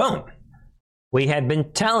 Boom. We had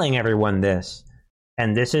been telling everyone this,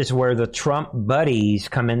 and this is where the Trump buddies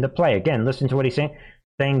come into play. Again, listen to what he's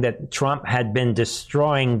saying that Trump had been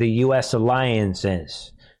destroying the U.S.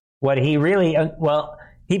 alliances. What he really,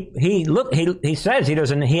 he says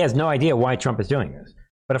he has no idea why Trump is doing this.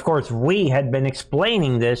 But of course, we had been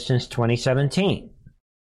explaining this since 2017,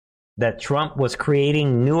 that Trump was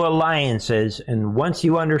creating new alliances, and once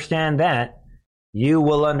you understand that, you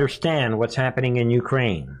will understand what's happening in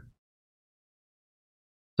Ukraine.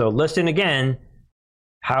 So listen again,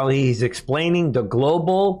 how he's explaining the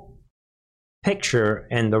global picture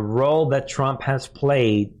and the role that Trump has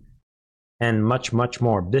played, and much, much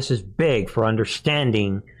more. This is big for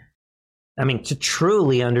understanding. I mean, to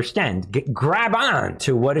truly understand. Grab on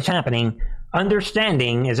to what is happening.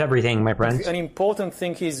 Understanding is everything, my friends. An important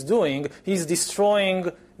thing he's doing, he's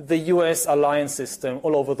destroying the U.S. alliance system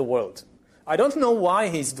all over the world. I don't know why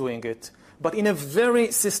he's doing it, but in a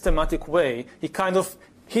very systematic way,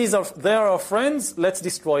 they are our friends, let's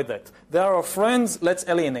destroy that. They are our friends, let's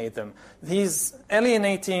alienate them. He's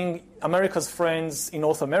alienating America's friends in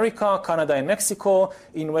North America, Canada and Mexico,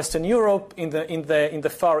 in Western Europe, in the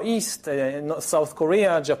Far East, South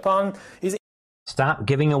Korea, Japan. Stop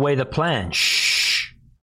giving away the plan. Shh.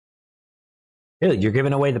 Dude, you're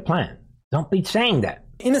giving away the plan. Don't be saying that.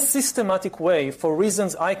 In a systematic way, for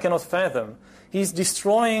reasons I cannot fathom, he's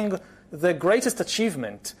destroying the greatest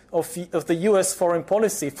achievement of the U.S. foreign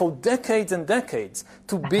policy for decades and decades,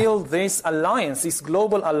 to build this alliance, this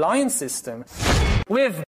global alliance system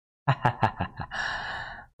with...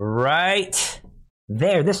 Right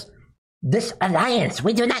there, this alliance,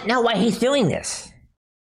 we do not know why he's doing this.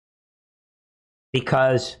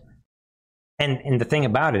 Because, and the thing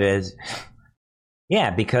about it is,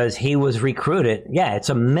 because he was recruited. It's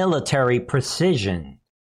a military precision,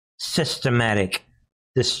 systematic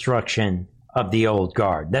destruction of the old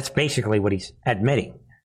guard. That's basically what he's admitting.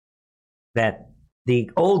 That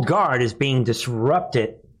the old guard is being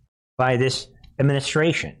disrupted by this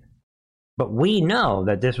administration. But we know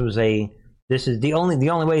that this is the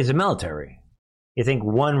only way is the military. You think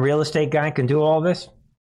one real estate guy can do all this?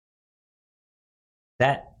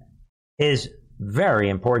 That is very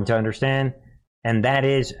important to understand, and that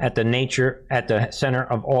is at the center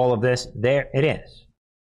of all of this. There it is.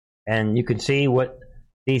 And you can see what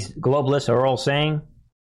these globalists are all saying.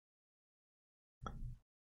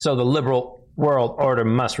 So the liberal world order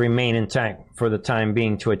must remain intact for the time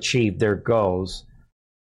being to achieve their goals.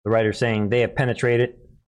 The writer saying they have penetrated,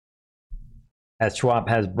 as Schwab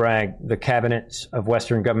has bragged, the cabinets of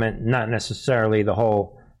Western government, not necessarily the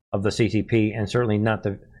whole of the CCP, and certainly not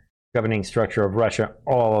the governing structure of Russia.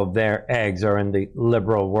 All of their eggs are in the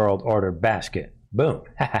liberal world order basket. Boom.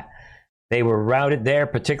 They were routed there,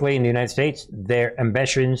 particularly in the United States. Their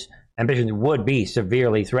ambitions would be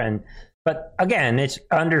severely threatened. But again, it's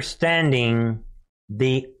understanding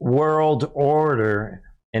the world order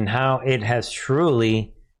and how it has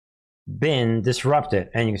truly been disrupted.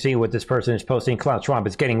 And you can see what this person is posting. Klaus Schwab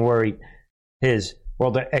is getting worried. His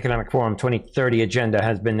World Economic Forum 2030 agenda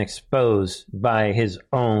has been exposed by his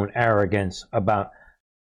own arrogance about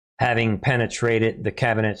having penetrated the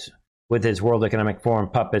cabinets with his World Economic Forum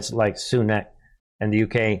puppets like Sunak and the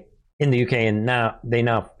UK, and now they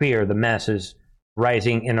fear the masses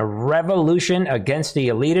rising in a revolution against the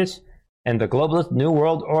elitists and the globalist New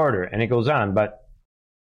World Order. And it goes on, but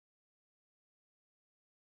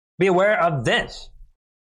be aware of this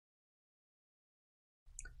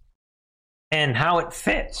and how it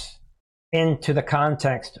fits into the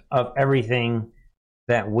context of everything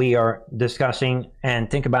that we are discussing.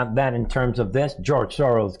 And think about that in terms of this. George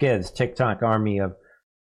Soros gives TikTok army of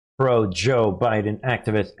pro-Joe Biden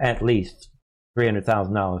activists at least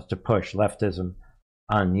 $300,000 to push leftism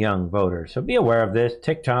on young voters. So be aware of this.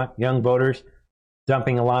 TikTok, young voters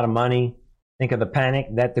dumping a lot of money. Think of the panic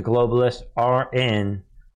that the globalists are in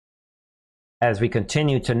as we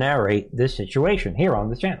continue to narrate this situation here on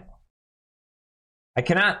this channel. I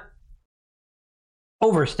cannot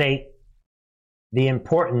overstate the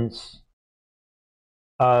importance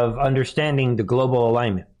of understanding the global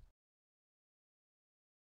alignment.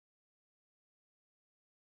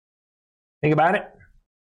 Think about it.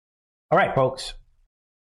 All right, folks.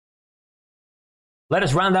 Let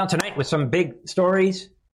us round out tonight with some big stories.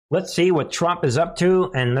 Let's see what Trump is up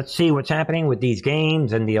to, and let's see what's happening with these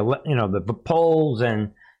games and the polls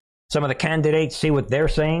and some of the candidates, see what they're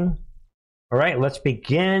saying. All right, let's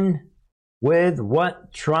begin with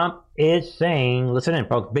what Trump is saying. Listen in,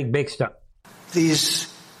 folks. Big stuff.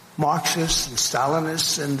 These Marxists and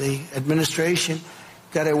Stalinists and the administration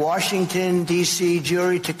got a Washington, D.C.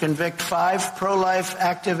 jury to convict 5 pro-life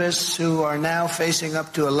activists who are now facing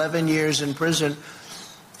up to 11 years in prison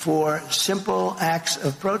for simple acts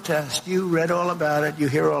of protest. You read all about it, you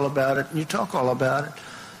hear all about it, and you talk all about it.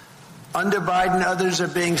 Under Biden, others are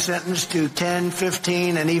being sentenced to 10,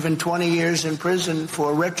 15, and even 20 years in prison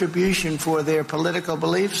for retribution for their political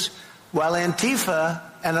beliefs, while Antifa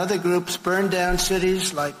and other groups burned down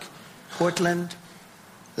cities like Portland,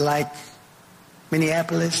 like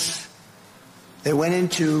Minneapolis. They went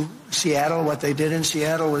into Seattle. What they did in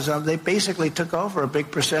Seattle was they basically took over a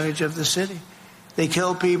big percentage of the city. They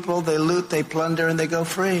kill people, they loot, they plunder, and they go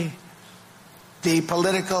free. The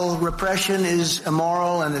political repression is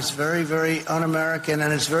immoral, and it's very, very un-American,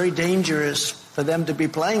 and it's very dangerous for them to be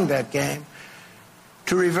playing that game.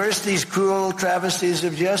 To reverse these cruel travesties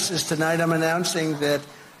of justice, tonight I'm announcing that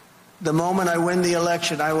the moment I win the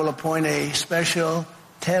election, I will appoint a special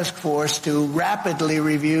task force to rapidly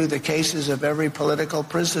review the cases of every political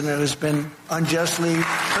prisoner who's been unjustly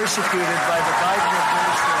persecuted by the Biden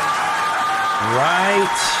administration.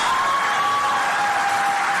 Right.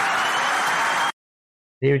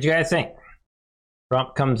 See what you guys think.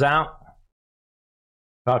 Trump comes out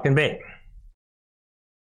talking big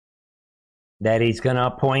that he's going to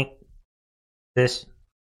appoint this,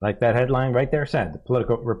 like that headline right there said, the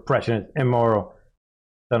political repression is immoral,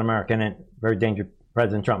 un-American, and very dangerous.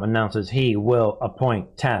 President Trump announces he will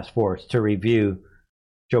appoint task force to review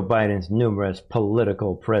Joe Biden's numerous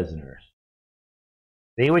political prisoners.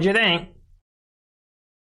 See what you think.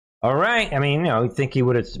 All right. I mean, you think he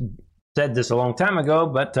would have said this a long time ago,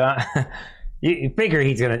 but you figure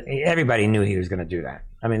everybody knew he was going to do that.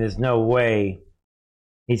 I mean, there's no way.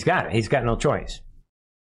 He's got it. He's got no choice.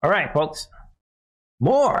 All right, folks.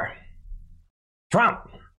 More. Trump.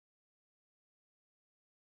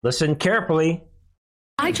 Listen carefully.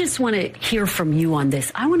 I just want to hear from you on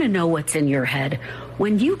this. I want to know what's in your head.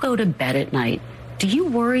 When you go to bed at night, do you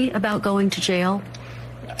worry about going to jail?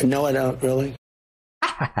 No, I don't, really.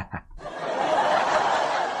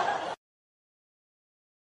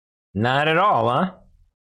 Not at all, huh?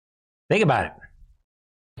 Think about it.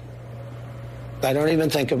 I don't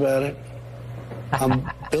even think about it. I'm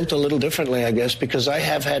built a little differently, I guess, because I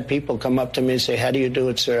have had people come up to me and say, "How do you do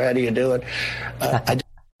it, sir? How do you do it?"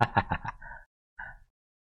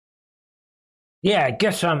 Yeah, I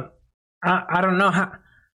guess I don't know how.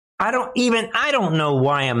 I don't know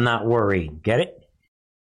why I'm not worried. Get it?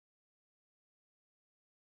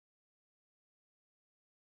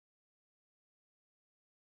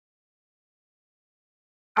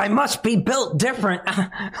 I must be built different.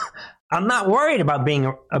 I'm not worried about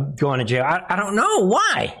going to jail. I don't know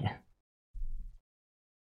why.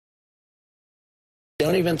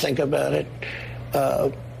 Don't even think about it.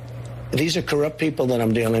 These are corrupt people that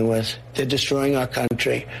I'm dealing with. They're destroying our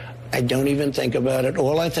country. I don't even think about it.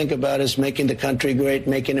 All I think about is making the country great,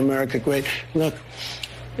 making America great. Look,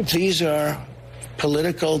 these are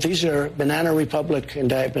these are Banana Republic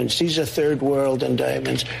indictments. These are third world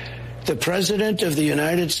indictments. The President of the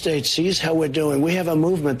United States sees how we're doing. We have a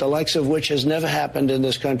movement, the likes of which has never happened in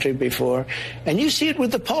this country before. And you see it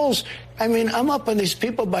with the polls. I mean, I'm up on these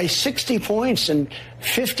people by 60 points and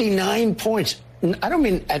 59 points. I don't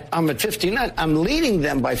mean I'm at 59. I'm leading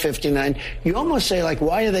them by 59. You almost say, like,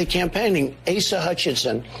 why are they campaigning? Asa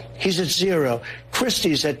Hutchinson, he's at 0.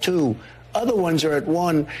 Christie's at 2. Other ones are at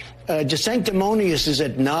 1. DeSanctimonious is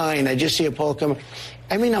at 9. I just see a poll coming.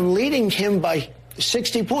 I mean, I'm leading him by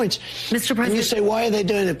 60 points. Mr. President. And you say, why are they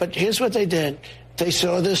doing it? But here's what they did. They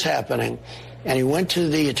saw this happening. And he went to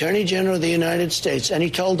the Attorney General of the United States, and he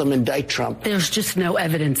told them, indict Trump. There's just no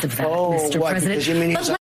evidence of that, Mr. What? President. Because you mean he's...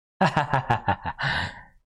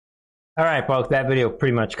 All right, folks, that video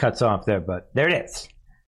pretty much cuts off there, but there it is.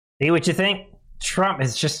 See what you think? Trump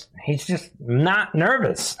is he's just not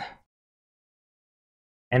nervous.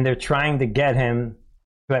 And they're trying to get him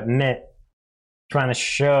to admit, trying to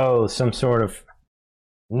show some sort of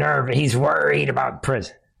nerve. He's worried about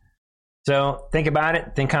prison. So think about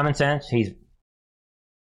it. Think common sense. He's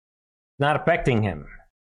not affecting him.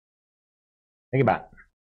 Think about it.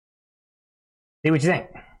 See what you think.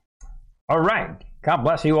 All right. God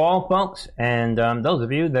bless you all, folks. And those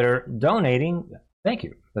of you that are donating, thank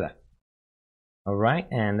you for that. All right.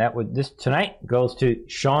 And this tonight goes to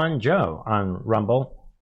Sean Joe on Rumble.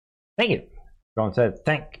 Thank you. Sean said,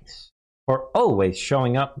 thanks for always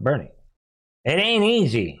showing up, Bernie. It ain't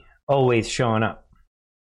easy always showing up.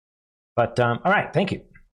 But, all right. Thank you.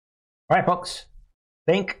 All right, folks.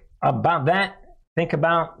 Think about that. Think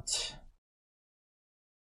about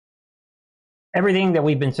everything that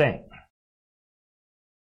we've been saying.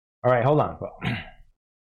 All right, hold on, folks.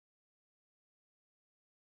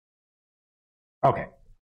 Okay.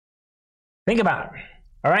 Think about it.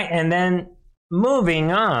 All right, and then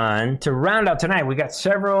moving on to round out tonight, we got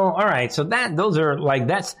several. All right, so those are like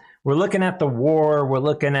we're looking at the war. We're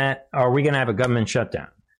looking at, are we going to have a government shutdown?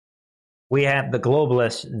 We have the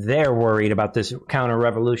globalists. They're worried about this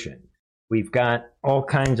counter-revolution. We've got all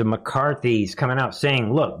kinds of McCarthy's coming out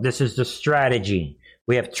saying, look, this is the strategy.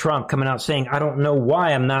 We have Trump coming out saying, I don't know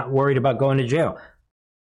why I'm not worried about going to jail.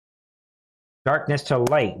 Darkness to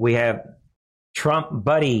light. We have Trump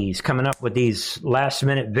buddies coming up with these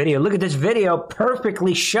last-minute video. Look at this video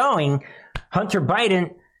perfectly showing Hunter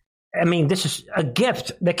Biden. I mean, this is a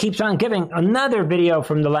gift that keeps on giving. Another video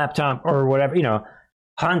from the laptop or whatever,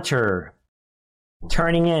 Hunter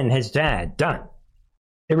turning in his dad. Done.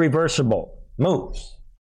 Irreversible moves.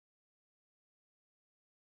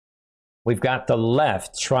 We've got the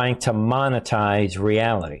left trying to monetize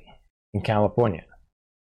reality in California.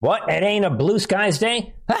 What? It ain't a blue skies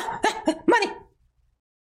day? Money.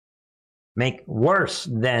 Make worse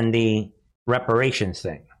than the reparations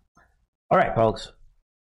thing. All right, folks.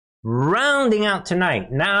 Rounding out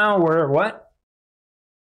tonight. Now we're what?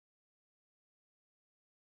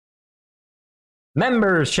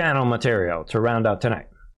 Members channel material to round out tonight.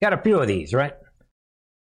 Got a few of these, right?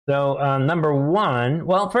 So, number one,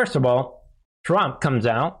 well, first of all, Trump comes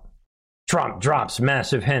out. Trump drops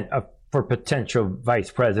massive hint for potential vice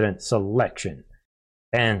president selection.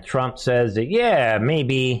 And Trump says that, yeah,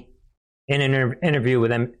 maybe in an interview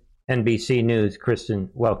with NBC News, Kristen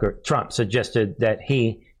Welker, Trump suggested that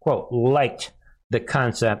he, quote, liked the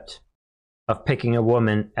concept of picking a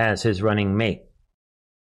woman as his running mate.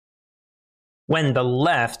 When the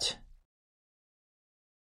left,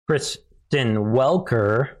 Kristen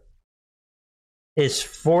Welker, is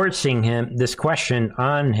forcing him this question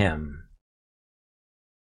on him.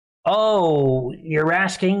 Oh, you're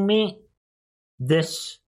asking me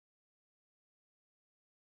this?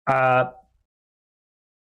 I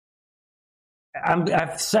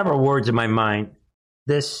have several words in my mind.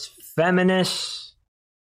 This feminist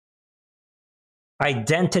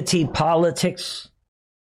identity politics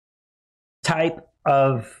type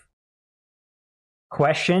of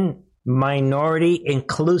question, minority,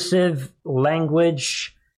 inclusive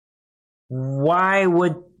language. Why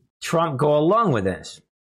would Trump go along with this?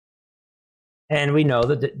 And we know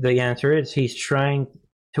that the answer is he's trying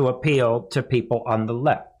to appeal to people on the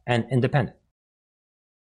left and independent.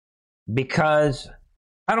 Because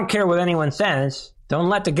I don't care what anyone says, don't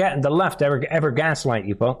let the left ever gaslight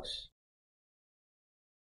you, folks.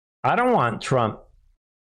 I don't want Trump.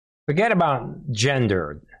 Forget about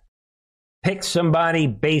gender. Pick somebody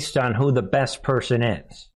based on who the best person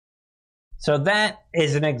is. So that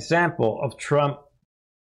is an example of Trump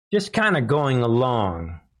just kind of going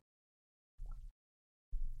along.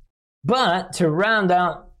 But to round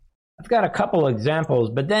out, I've got a couple examples,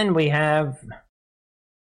 but then we have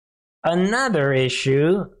another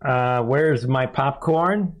issue. Where's my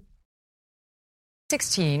popcorn?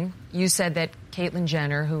 2016, you said that Caitlyn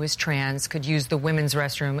Jenner, who is trans, could use the women's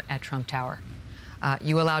restroom at Trump Tower.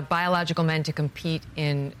 You allowed biological men to compete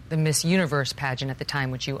in the Miss Universe pageant at the time,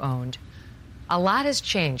 which you owned. A lot has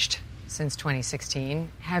changed since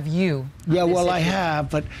 2016. Have you? Yeah, well, I have,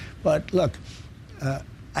 but look,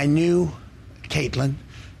 I knew Caitlyn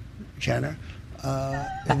Jenner.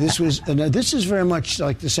 This is very much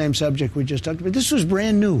like the same subject we just talked about. This was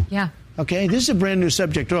brand new. Yeah. Okay, this is a brand new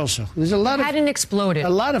subject also. There's a lot of... hadn't exploded. A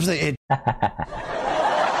lot of the...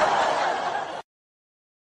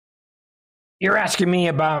 You're asking me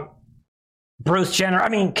about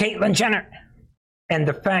Caitlyn Jenner, and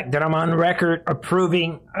the fact that I'm on record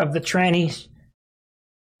approving of the trannies.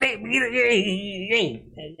 Hey,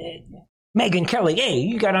 Megyn Kelly, hey,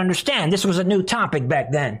 you got to understand, this was a new topic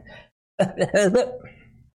back then.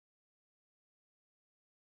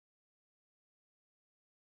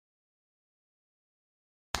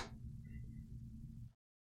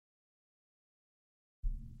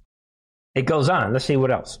 It goes on. Let's see what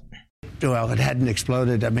else. Well, it hadn't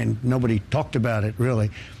exploded. I mean, nobody talked about it, really.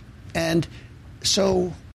 And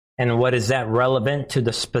so... And what is that relevant to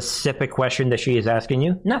the specific question that she is asking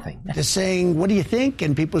you? Nothing. They're saying, what do you think?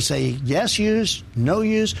 And people say, yes, use, no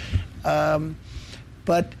use.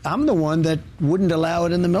 But I'm the one that wouldn't allow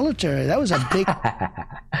it in the military. That was a big... All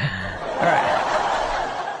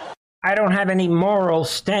right. I don't have any moral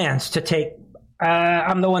stance to take.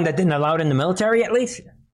 I'm the one that didn't allow it in the military, at least.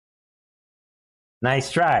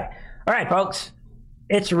 Nice try. All right, folks.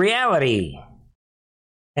 It's reality.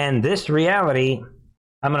 And this reality,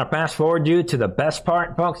 I'm going to fast forward you to the best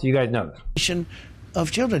part, folks. You guys know this.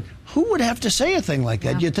 Of children. Who would have to say a thing like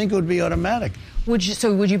that? Yeah. You'd think it would be automatic. Would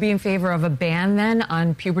you be in favor of a ban then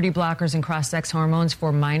on puberty blockers and cross-sex hormones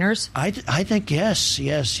for minors? I think yes.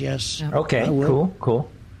 Yeah. Okay, cool.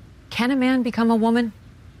 Can a man become a woman?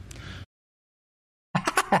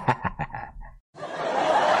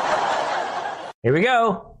 Here we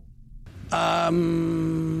go.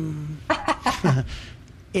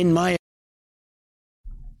 In my...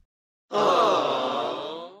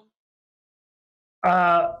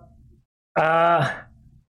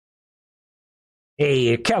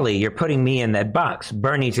 Hey, Kelly, you're putting me in that box.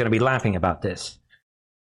 Bernie's going to be laughing about this.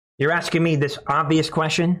 You're asking me this obvious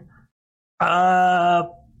question?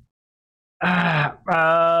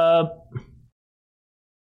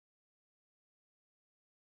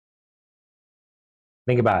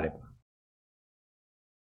 Think about it.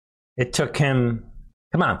 It took him...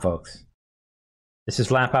 Come on, folks. This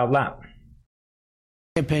is laugh out loud.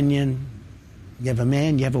 Opinion. You have a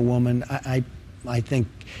man, you have a woman. I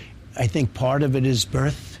think part of it is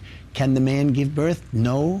birth. Can the man give birth?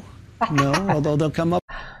 No. Although they'll come up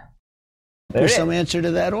with some answer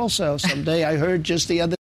to that also someday. I heard just the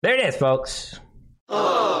other... There it is, folks.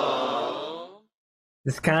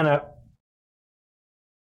 This kind of...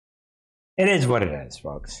 It is what it is,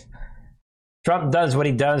 folks. Trump does what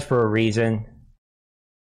he does for a reason.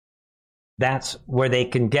 That's where they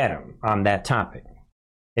can get him on that topic.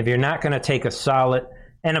 If you're not going to take a solid...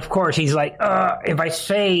 And of course, he's like, if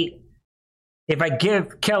I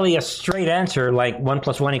give Kelly a straight answer, like 1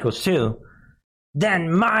 + 1 = 2,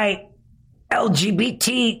 then my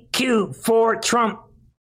LGBTQ for Trump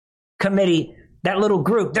committee, that little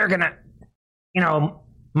group, they're going to,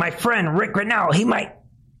 my friend Rick Grinnell, he might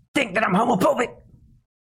think that I'm homophobic.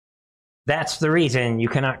 That's the reason you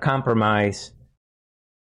cannot compromise,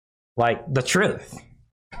 like, the truth.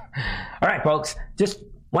 All right, folks, just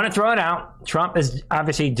want to throw it out. Trump is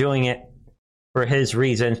obviously doing it for his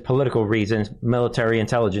reasons, political reasons, military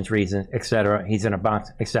intelligence reasons, etc. He's in a box,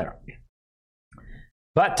 etc.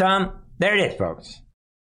 But there it is, folks.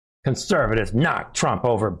 Conservatives knock Trump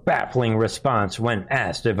over baffling response when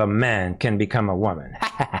asked if a man can become a woman.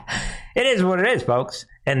 It is what it is, folks.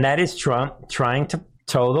 And that is Trump trying to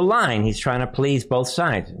toe the line. He's trying to please both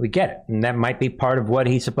sides. We get it. And that might be part of what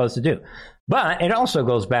he's supposed to do. But it also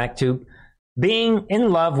goes back to being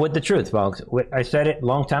in love with the truth, folks. I said it a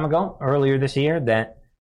long time ago, earlier this year, that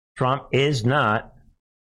Trump is not,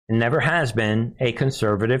 and never has been, a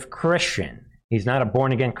conservative Christian. He's not a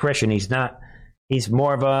born-again Christian. He's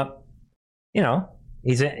more of a,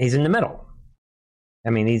 he's in the middle. I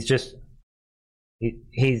mean,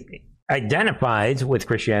 he identifies with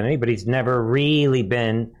Christianity, but he's never really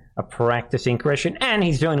been a practicing Christian, and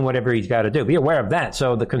he's doing whatever he's got to do. Be aware of that.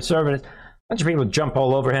 So the conservatives, a bunch of people jump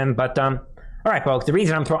all over him, but all right, folks, the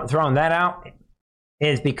reason I'm throwing that out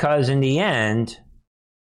is because in the end,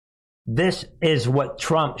 this is what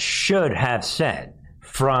Trump should have said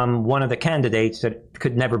from one of the candidates that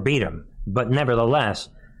could never beat him. But nevertheless,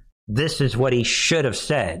 this is what he should have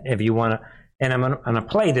said if you want to. And I'm going to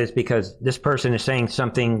play this because this person is saying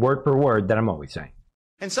something word for word that I'm always saying.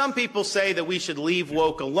 And some people say that we should leave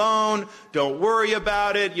woke alone. Don't worry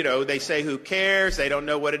about it. They say, who cares? They don't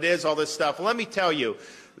know what it is, all this stuff. Let me tell you.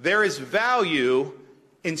 There is value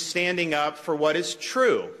in standing up for what is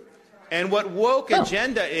true. And what woke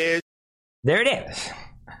agenda is... There it is.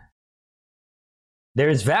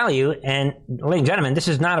 There's value, and ladies and gentlemen, this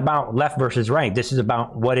is not about left versus right. This is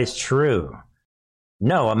about what is true.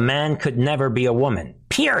 No, a man could never be a woman,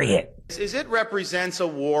 period. It represents a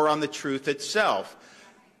war on the truth itself.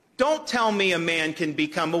 Don't tell me a man can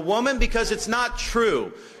become a woman because it's not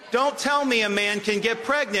true. Don't tell me a man can get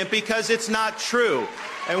pregnant because it's not true.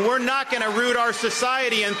 And we're not going to root our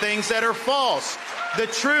society in things that are false. The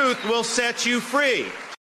truth will set you free.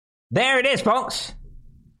 There it is, folks.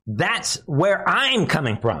 That's where I'm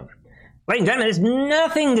coming from. Ladies and gentlemen, it has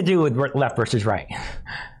nothing to do with left versus right.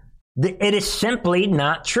 It is simply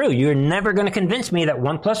not true. You're never going to convince me that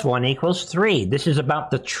 1 + 1 = 3. This is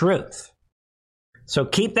about the truth. So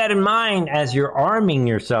keep that in mind as you're arming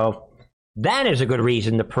yourself. That is a good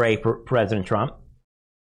reason to pray for President Trump.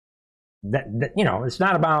 It's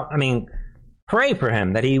not about, pray for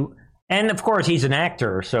him that he, and of course he's an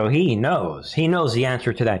actor, so he knows the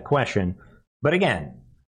answer to that question. But again,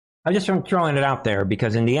 I'm just throwing it out there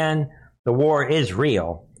because in the end, the war is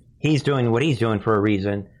real. He's doing what he's doing for a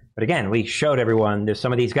reason. But again, we showed everyone, there's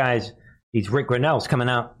some of these guys, these Rick Grinnells coming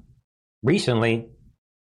out recently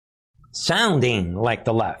sounding like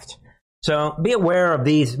the left. So be aware of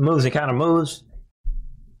these moves and kind of moves,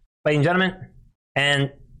 ladies and gentlemen.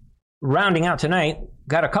 And rounding out tonight,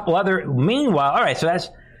 got a couple other. Meanwhile, all right, so that's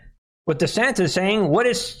what DeSantis is saying. What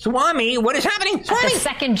is Swami? What is happening? Swami? The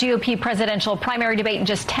second GOP presidential primary debate in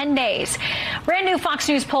just 10 days. Brand new Fox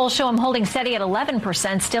News polls show him holding steady at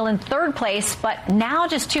 11%, still in third place, but now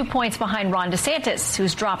just 2 points behind Ron DeSantis,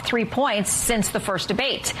 who's dropped 3 points since the first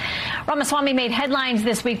debate. Ramaswamy made headlines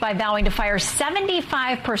this week by vowing to fire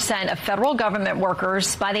 75% of federal government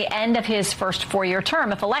workers by the end of his first 4-year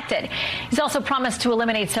term, if elected. He's also promised to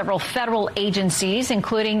eliminate several federal agencies,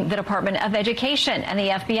 including the Department of Education and the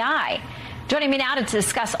FBI. Joining me now to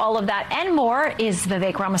discuss all of that and more is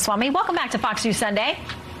Vivek Ramaswamy. Welcome back to Fox News Sunday.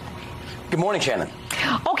 Good morning, Shannon.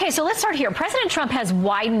 Okay, so let's start here. President Trump has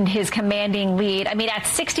widened his commanding lead. At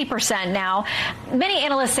 60% now. Many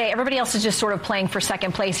analysts say everybody else is just sort of playing for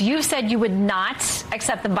second place. You said you would not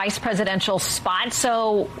accept the vice presidential spot.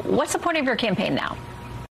 So what's the point of your campaign now?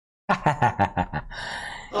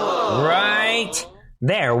 Right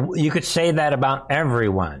there. You could say that about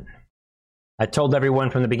everyone. I told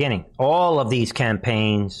everyone from the beginning, all of these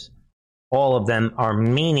campaigns, all of them are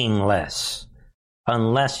meaningless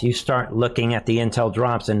unless you start looking at the intel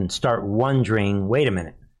drops and start wondering, wait a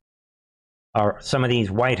minute, are some of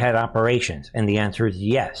these white hat operations? And the answer is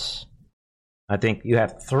yes. I think you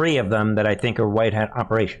have 3 of them that I think are white hat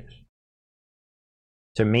operations.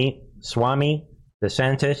 To me, Swami,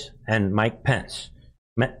 DeSantis, and Mike Pence.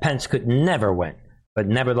 Pence could never win, but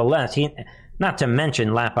nevertheless, not to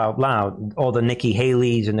mention, laugh out loud, all the Nikki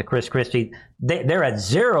Haley's and the Chris Christie, they're at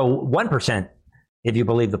 1% if you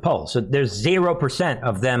believe the polls. So there's 0%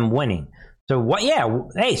 of them winning. So what? Yeah,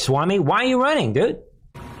 hey, Swami, why are you running, dude?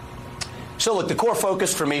 So, look, the core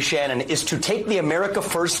focus for me, Shannon, is to take the America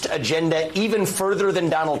First agenda even further than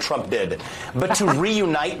Donald Trump did, but to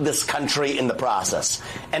reunite this country in the process.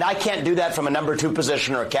 And I can't do that from a number 2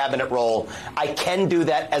 position or a cabinet role. I can do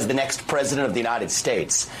that as the next president of the United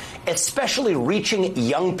States, especially reaching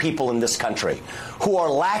young people in this country who are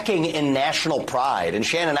lacking in national pride. And,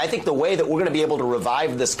 Shannon, I think the way that we're going to be able to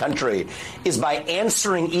revive this country is by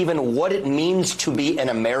answering even what it means to be an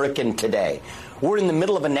American today. We're in the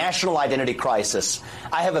middle of a national identity crisis.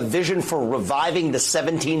 I have a vision for reviving the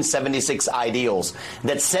 1776 ideals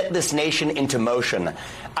that set this nation into motion.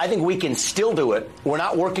 I think we can still do it. We're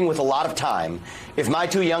not working with a lot of time. If my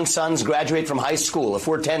 2 young sons graduate from high school, if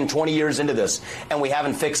we're 10, 20 years into this and we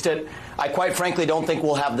haven't fixed it, I quite frankly don't think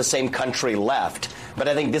we'll have the same country left. But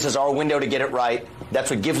I think this is our window to get it right. That's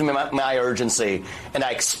what gives me my urgency, and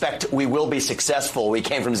I expect we will be successful. We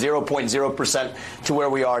came from 0.0% to where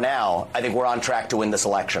we are now. I think we're on track to win this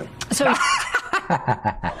election. So,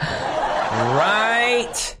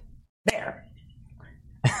 right there.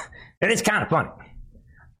 It is kind of funny.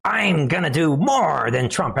 I'm going to do more than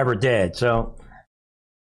Trump ever did. So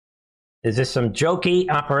is this some jokey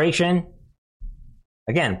operation?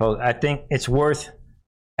 Again, I think it's worth,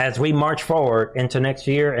 as we march forward into next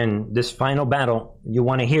year and this final battle, you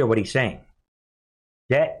want to hear what he's saying.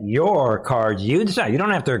 Get your cards. You decide. You don't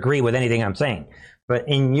have to agree with anything I'm saying. But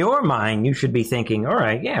in your mind, you should be thinking, all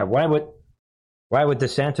right, yeah, why would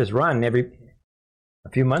DeSantis run? A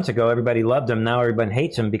few months ago, everybody loved him. Now everybody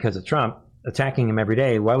hates him because of Trump attacking him every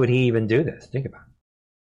day. Why would he even do this? Think about it.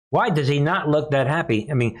 Why does he not look that happy?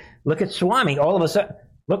 Look at Swami. All of a sudden,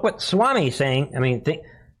 look what Swami's saying.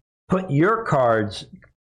 Put your cards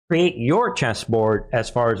create your chessboard as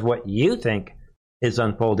far as what you think is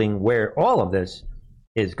unfolding, where all of this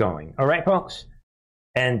is going. All right, folks?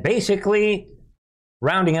 And basically,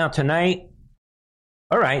 rounding out tonight,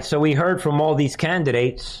 all right, so we heard from all these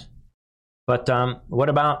candidates, but what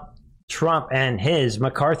about Trump and his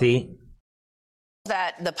McCarthy?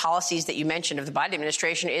 That the policies that you mentioned of the Biden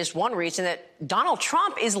administration is one reason that Donald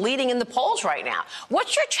Trump is leading in the polls right now.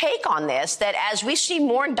 What's your take on this, that as we see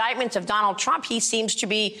more indictments of Donald Trump, he seems to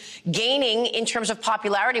be gaining in terms of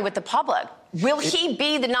popularity with the public? Will he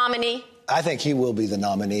be the nominee? I think he will be the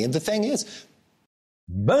nominee. And the thing is,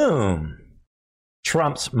 boom,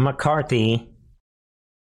 Trump's McCarthy.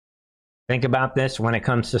 Think about this when it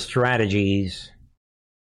comes to strategies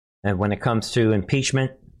and when it comes to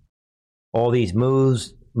impeachment. All these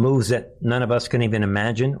moves that none of us can even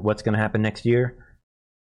imagine what's going to happen next year.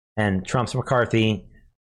 And Trump's McCarthy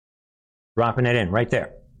dropping it in right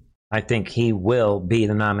there. I think he will be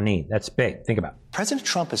the nominee. That's big. Think about it. President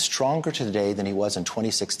Trump is stronger today than he was in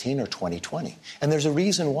 2016 or 2020. And there's a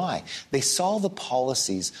reason why. They saw the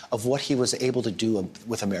policies of what he was able to do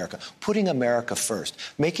with America, putting America first,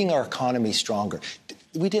 making our economy stronger.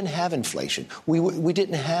 We didn't have inflation. We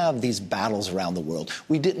didn't have these battles around the world.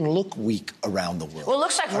 We didn't look weak around the world. Well, it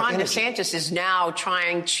looks like Ron DeSantis is now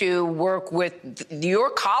trying to work with your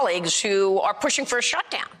colleagues who are pushing for a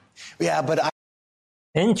shutdown. Yeah, but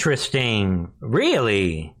Interesting.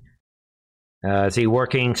 Really? Is he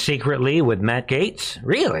working secretly with Matt Gaetz?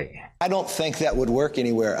 Really? I don't think that would work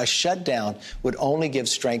anywhere. A shutdown would only give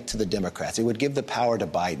strength to the Democrats. It would give the power to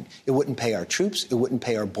Biden. It wouldn't pay our troops. It wouldn't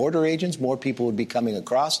pay our border agents. More people would be coming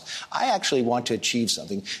across. I actually want to achieve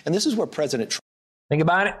something. And this is where President Trump... Think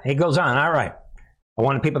about it. He goes on. All right. I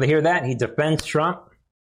wanted people to hear that. He defends Trump.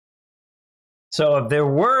 So if there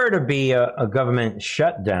were to be a government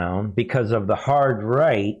shutdown because of the hard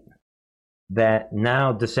right, that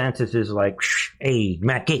now DeSantis is like, hey,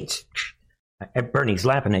 Matt Gaetz. Bernie's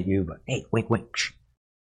laughing at you, but hey, wink, wink.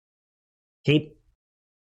 If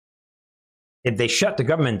they shut the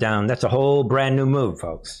government down, that's a whole brand new move,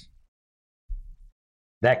 folks.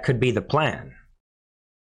 That could be the plan.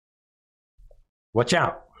 Watch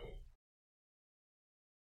out.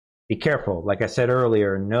 Be careful. Like I said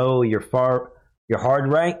earlier, know your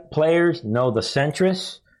hard right players, know the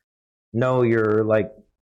centrists, know your like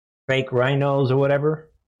fake rhinos or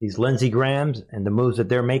whatever, these Lindsey Grahams and the moves that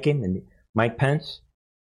they're making, and Mike Pence.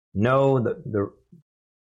 Know the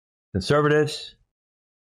conservatives.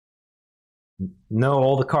 Know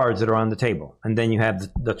all the cards that are on the table. And then you have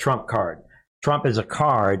the Trump card. Trump is a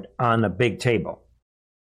card on a big table.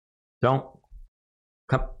 Don't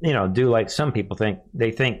do like some people think.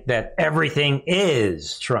 They think that everything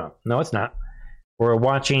is Trump. No, it's not. We're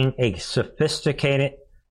watching a sophisticated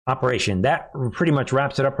operation. That pretty much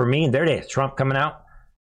wraps it up for me. And there it is. Trump coming out,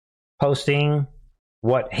 posting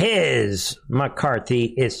what his McCarthy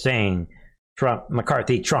is saying. Trump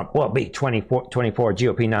will be 24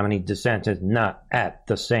 GOP nominee. DeSantis not at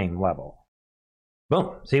the same level.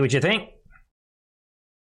 Boom. See what you think?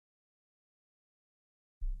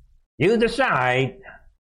 You decide.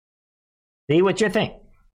 See what you think.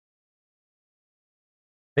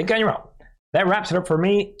 Think on your own. That wraps it up for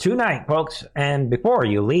me tonight, folks. And before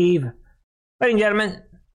you leave, ladies and gentlemen,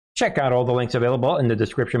 check out all the links available in the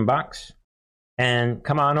description box. And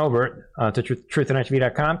come on over to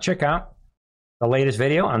truthandtv.com. Check out the latest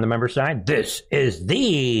video on the member side. This is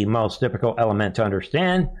the most difficult element to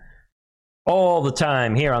understand. All the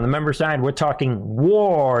time here on the member side, we're talking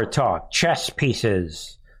war talk, chess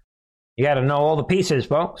pieces. You got to know all the pieces,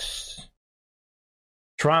 folks.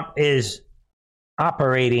 Trump is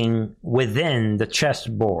operating within the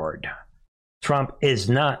chessboard. Trump is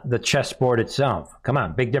not the chessboard itself. Come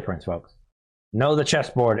on, big difference, folks. Know the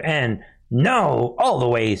chessboard and know all the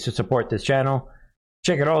ways to support this channel.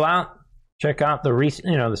 Check it all out. Check out the recent,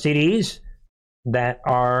 the CDs that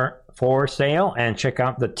are for sale, and check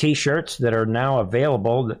out the T-shirts that are now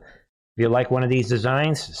available. If you like one of these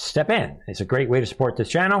designs, step in. It's a great way to support this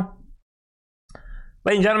channel.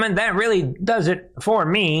 Ladies and gentlemen, that really does it for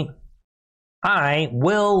me. I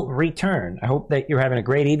will return. I hope that you're having a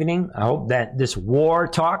great evening. I hope that this war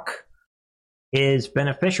talk is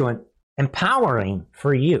beneficial and empowering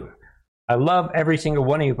for you. I love every single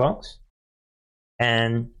one of you folks.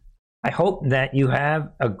 And I hope that you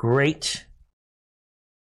have a great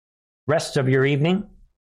rest of your evening.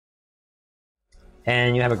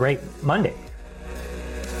 And you have a great Monday.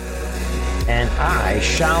 And I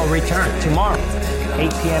shall return tomorrow,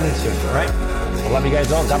 8 p.m. Eastern, all right? I love you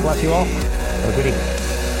guys all. God bless you all. Have a good evening.